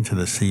put into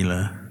the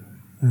sila,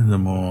 the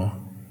more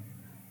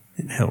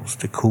it helps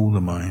to cool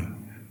the mind.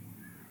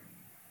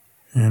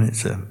 And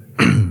it's a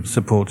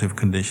supportive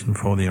condition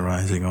for the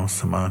arising of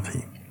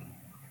samadhi.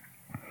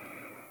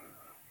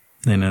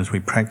 Then as we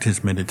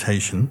practice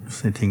meditation,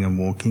 sitting and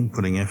walking,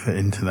 putting effort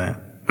into that,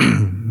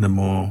 the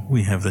more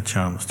we have the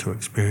chance to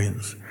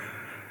experience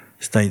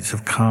states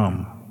of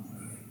calm,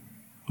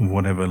 of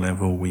whatever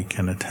level we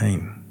can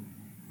attain,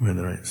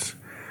 whether it's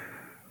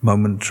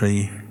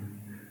momentary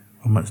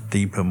or much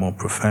deeper, more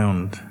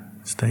profound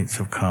states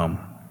of calm.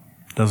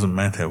 Doesn't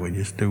matter, we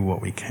just do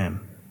what we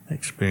can,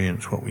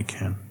 experience what we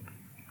can.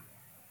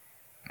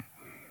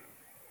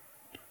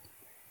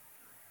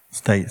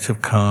 States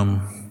of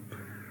calm,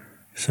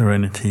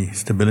 serenity,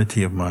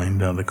 stability of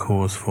mind are the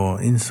cause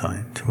for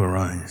insight to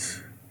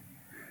arise.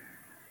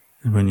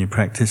 When you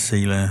practice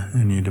sila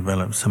and you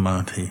develop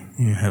samadhi,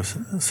 you have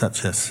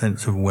such a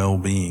sense of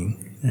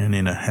well-being and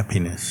inner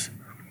happiness,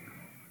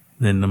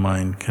 then the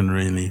mind can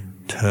really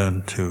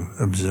turn to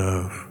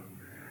observe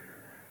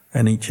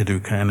anicca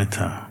dukkha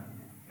anatta.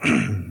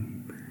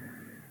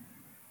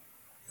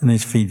 And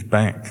this feeds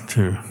back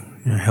to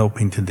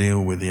helping to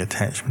deal with the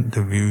attachment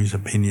to views,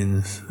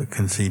 opinions, the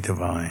conceit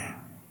of I.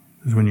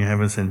 Because when you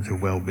have a sense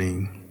of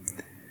well-being,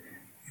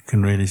 you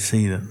can really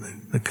see that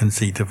the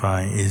conceit of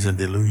I is a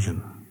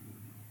delusion.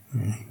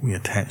 We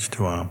attach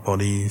to our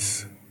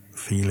bodies,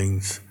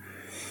 feelings,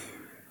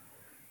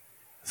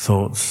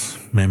 thoughts,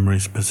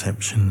 memories,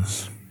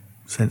 perceptions,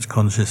 sense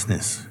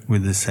consciousness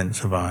with this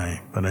sense of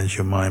I. But as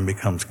your mind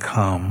becomes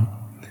calm,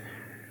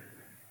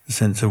 the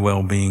sense of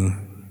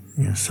well-being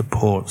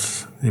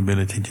supports the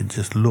ability to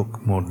just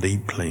look more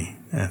deeply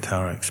at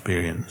our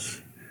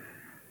experience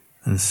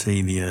and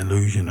see the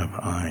illusion of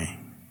I.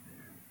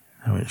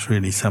 How it's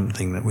really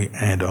something that we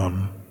add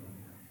on,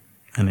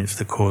 and it's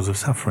the cause of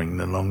suffering.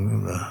 The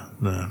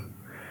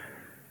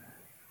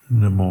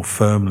more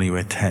firmly we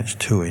attach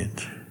to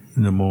it,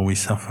 the more we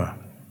suffer.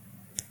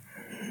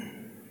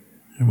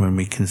 And when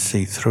we can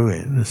see through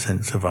it, the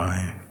sense of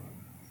I,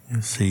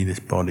 you see this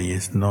body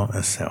is not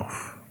a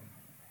self.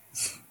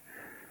 It's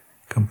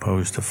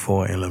composed of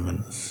 4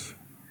 elements.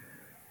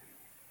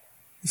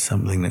 It's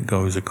something that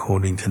goes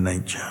according to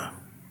nature.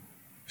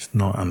 It's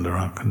not under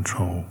our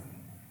control.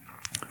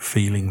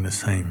 Feeling the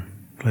same,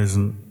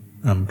 pleasant,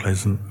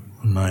 unpleasant,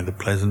 neither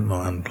pleasant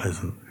nor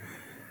unpleasant.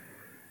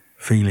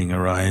 Feeling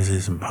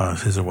arises and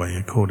passes away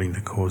according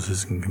to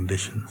causes and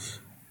conditions.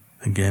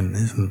 Again,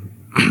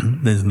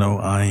 there's no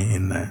I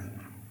in that.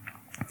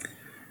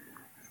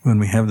 When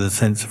we have the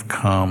sense of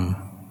calm,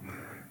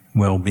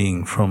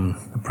 well-being from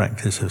the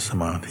practice of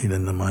samadhi,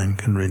 then the mind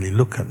can really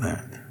look at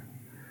that,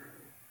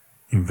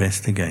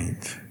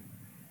 investigate,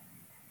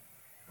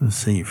 and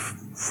see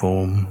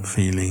form,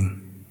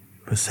 feeling,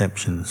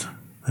 perceptions.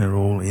 They're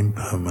all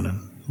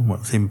impermanent.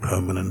 What's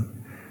impermanent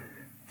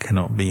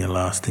cannot be a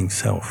lasting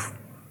self.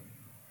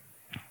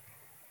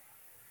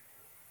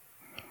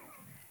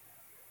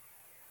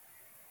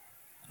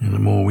 And the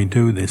more we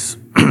do this,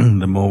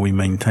 the more we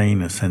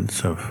maintain a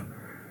sense of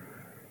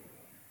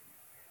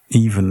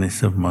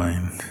evenness of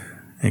mind,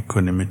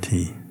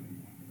 equanimity,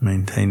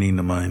 maintaining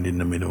the mind in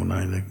the middle,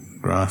 neither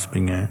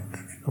grasping at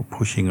or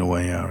pushing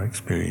away our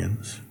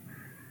experience.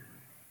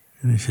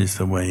 And this is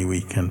the way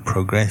we can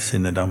progress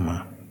in the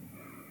Dhamma,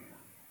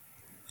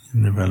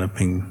 in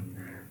developing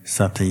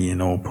sati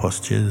in all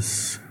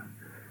postures,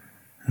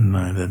 and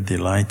neither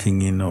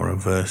delighting in or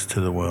averse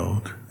to the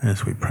world.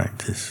 As we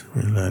practice,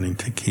 we're learning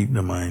to keep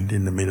the mind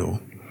in the middle,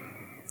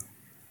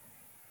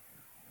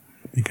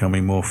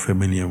 becoming more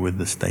familiar with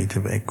the state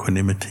of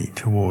equanimity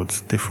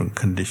towards different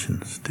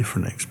conditions,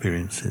 different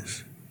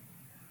experiences.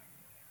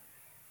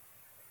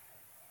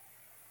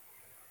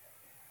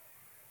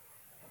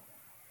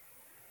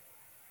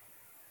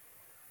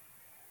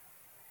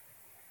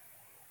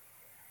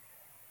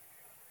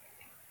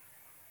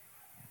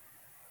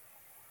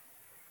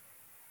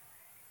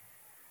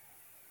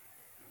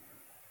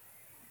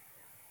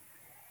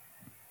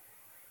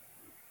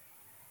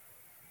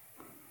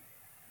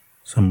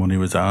 Somebody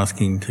was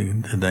asking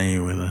today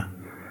whether,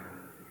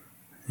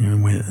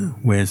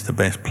 where's the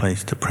best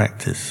place to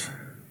practice?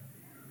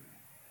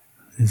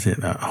 Is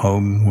it at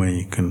home where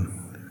you can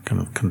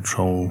kind of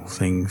control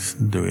things,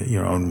 do it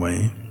your own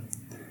way?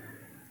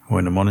 Or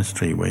in a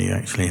monastery where you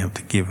actually have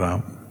to give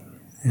up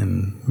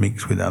and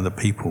mix with other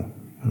people?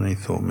 And they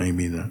thought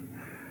maybe that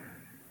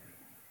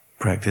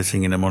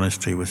practicing in a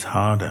monastery was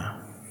harder.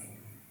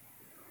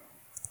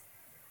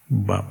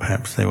 But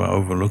perhaps they were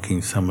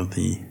overlooking some of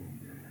the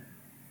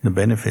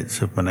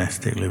benefits of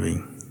monastic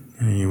living.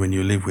 When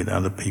you live with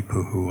other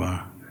people who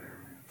are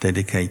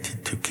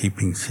dedicated to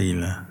keeping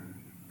sila,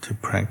 to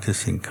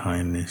practicing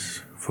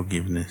kindness,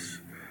 forgiveness,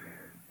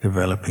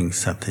 developing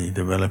sati,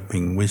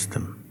 developing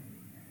wisdom.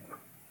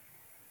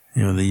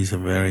 These are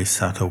very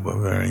subtle but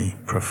very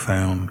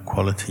profound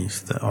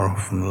qualities that are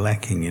often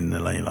lacking in the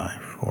lay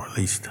life, or at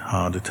least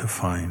harder to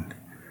find.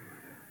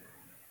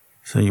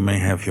 So you may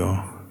have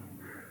your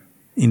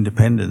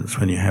independence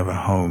when you have a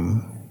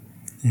home,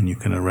 and you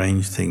can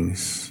arrange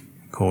things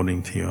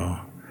according to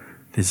your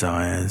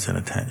desires and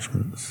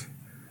attachments.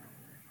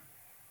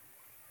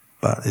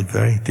 But it's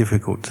very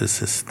difficult to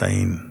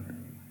sustain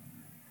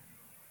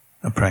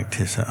a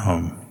practice at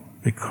home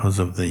because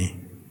of the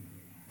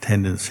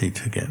tendency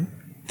to get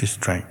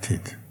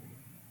distracted,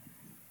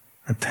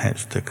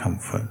 attached to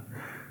comfort,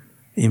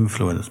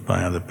 influenced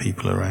by other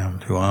people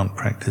around who aren't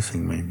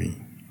practicing maybe.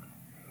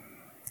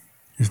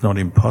 It's not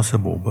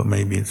impossible, but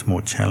maybe it's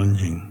more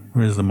challenging.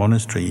 Whereas the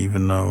monastery,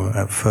 even though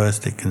at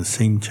first it can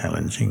seem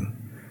challenging,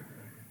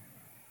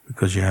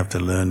 because you have to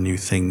learn new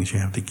things, you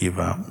have to give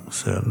up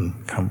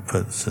certain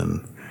comforts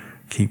and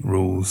keep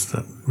rules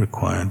that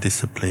require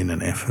discipline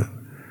and effort.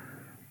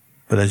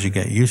 But as you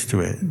get used to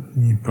it,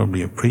 you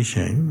probably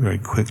appreciate very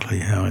quickly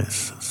how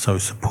it's so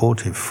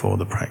supportive for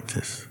the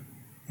practice.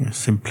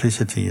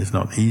 Simplicity is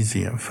not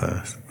easy at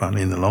first, but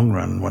in the long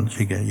run, once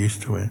you get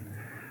used to it,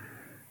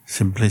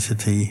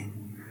 simplicity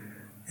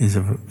is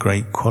a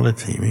great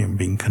quality.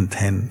 Being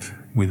content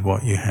with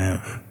what you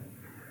have,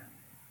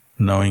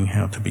 knowing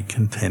how to be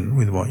content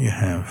with what you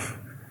have,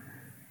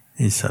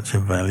 is such a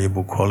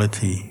valuable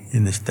quality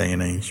in this day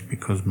and age,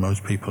 because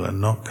most people are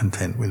not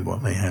content with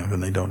what they have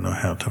and they don't know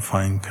how to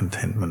find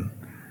contentment.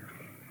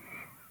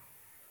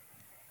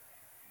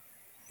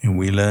 And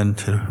we learn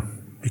to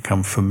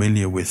become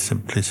familiar with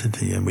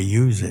simplicity, and we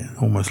use it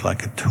almost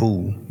like a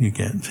tool. You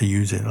get to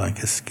use it like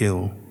a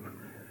skill.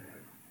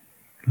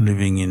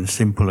 Living in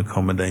simple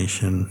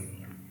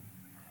accommodation,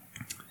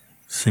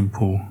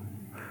 simple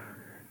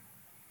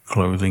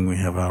clothing, we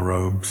have our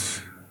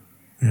robes,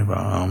 we have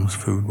our alms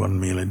food, 1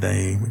 meal a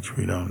day, which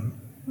we don't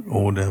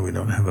order, we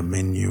don't have a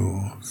menu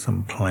or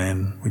some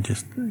plan, we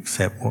just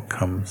accept what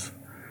comes.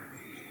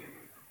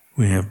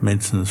 We have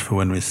medicines for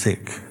when we're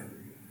sick.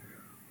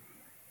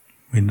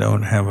 We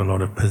don't have a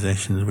lot of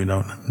possessions, we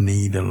don't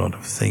need a lot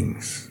of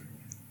things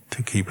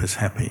to keep us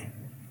happy.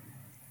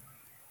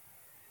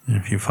 And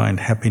if you find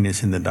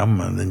happiness in the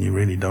Dhamma, then you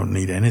really don't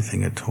need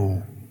anything at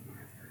all.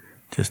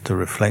 Just to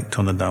reflect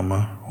on the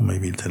Dhamma, or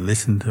maybe to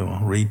listen to or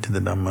read to the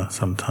Dhamma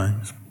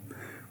sometimes.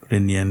 But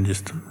in the end,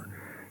 just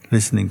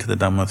listening to the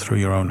Dhamma through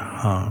your own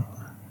heart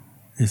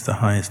is the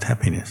highest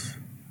happiness.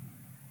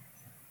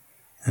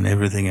 And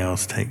everything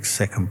else takes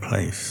second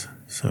place.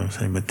 So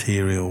say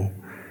material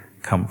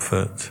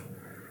comfort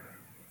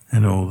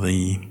and all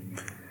the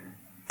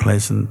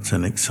pleasant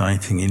and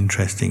exciting,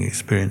 interesting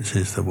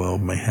experiences the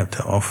world may have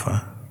to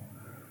offer,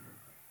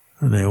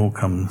 they all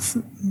come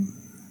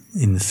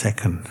in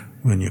second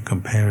when you're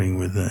comparing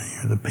with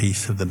the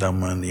peace of the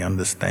Dhamma and the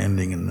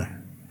understanding and the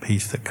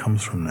peace that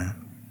comes from that.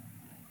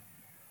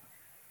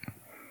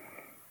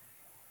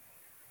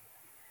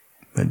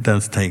 But it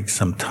does take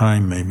some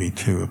time maybe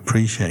to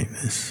appreciate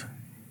this.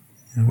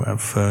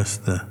 At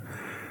first the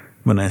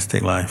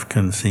monastic life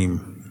can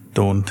seem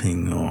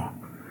daunting or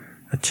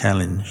a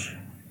challenge,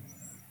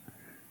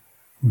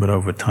 but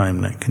over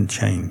time that can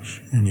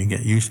change and you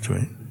get used to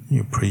it, you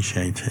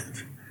appreciate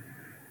it.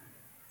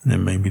 And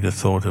then maybe the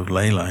thought of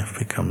lay life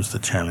becomes the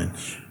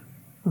challenge,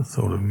 the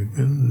thought of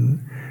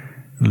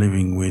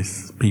living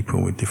with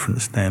people with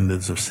different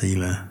standards of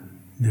sila,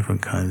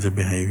 different kinds of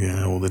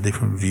behavior, all the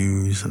different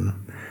views and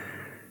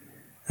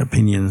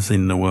opinions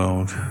in the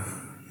world,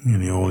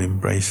 the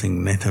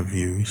all-embracing net of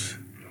views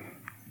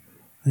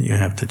that you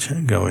have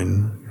to go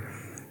and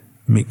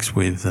mix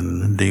with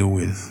and deal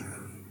with.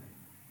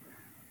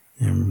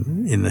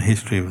 In the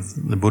history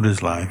of the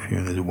Buddha's life,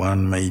 there's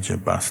one major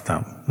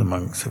bust-up, the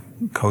monks of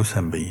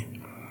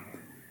Kosambi,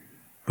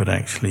 but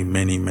actually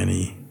many,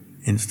 many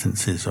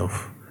instances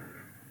of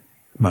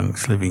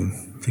monks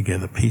living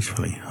together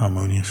peacefully,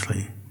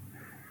 harmoniously.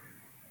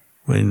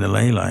 But in the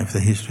lay life, the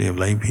history of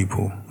lay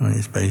people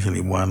is basically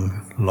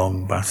one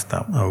long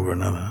bust-up over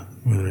another,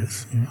 whether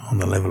it's on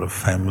the level of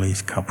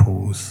families,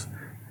 couples,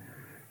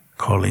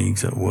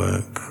 colleagues at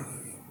work,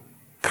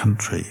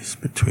 countries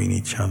between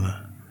each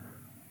other.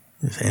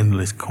 This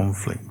endless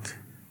conflict,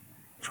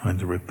 trying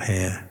to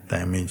repair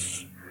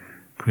damage,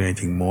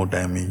 creating more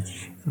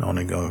damage, and on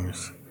it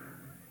goes.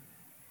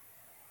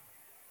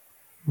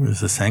 Whereas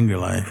the Sangha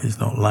life is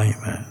not like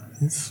that.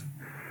 It's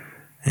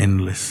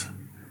endless.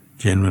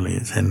 Generally,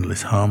 it's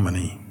endless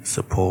harmony,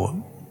 support.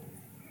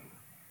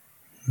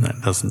 And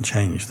that doesn't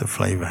change. The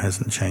flavour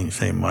hasn't changed.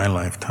 Say, in my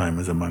lifetime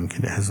as a monk,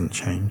 it hasn't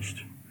changed.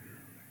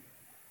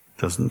 It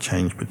doesn't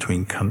change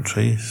between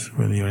countries,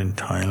 whether you're in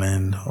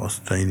Thailand,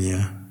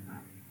 Australia,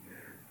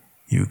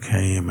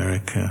 UK,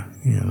 America,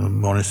 the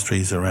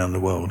monasteries around the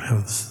world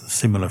have a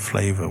similar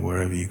flavour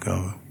wherever you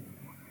go.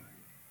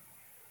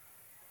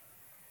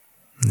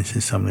 And this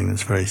is something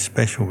that's very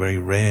special, very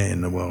rare in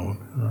the world.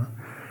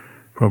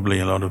 Probably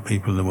a lot of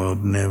people in the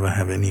world never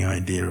have any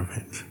idea of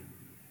it.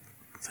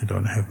 They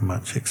don't have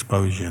much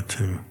exposure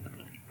to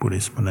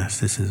Buddhist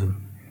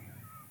monasticism.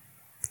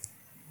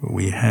 But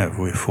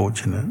we're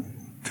fortunate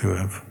to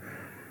have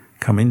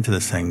come into the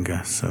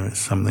Sangha, so it's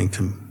something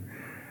to,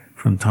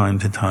 from time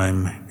to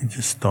time, you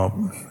just stop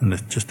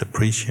and just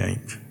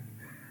appreciate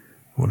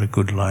what a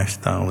good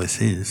lifestyle this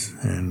is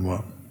and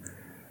what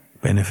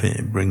benefit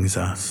it brings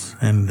us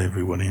and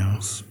everybody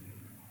else.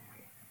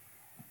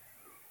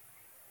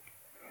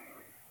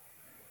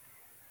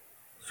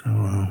 So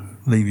I'll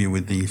leave you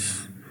with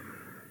these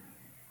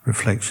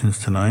reflections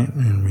tonight,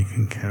 and we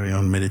can carry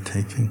on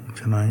meditating.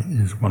 Tonight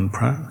is one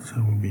prat, so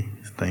we'll be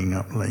staying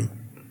up late.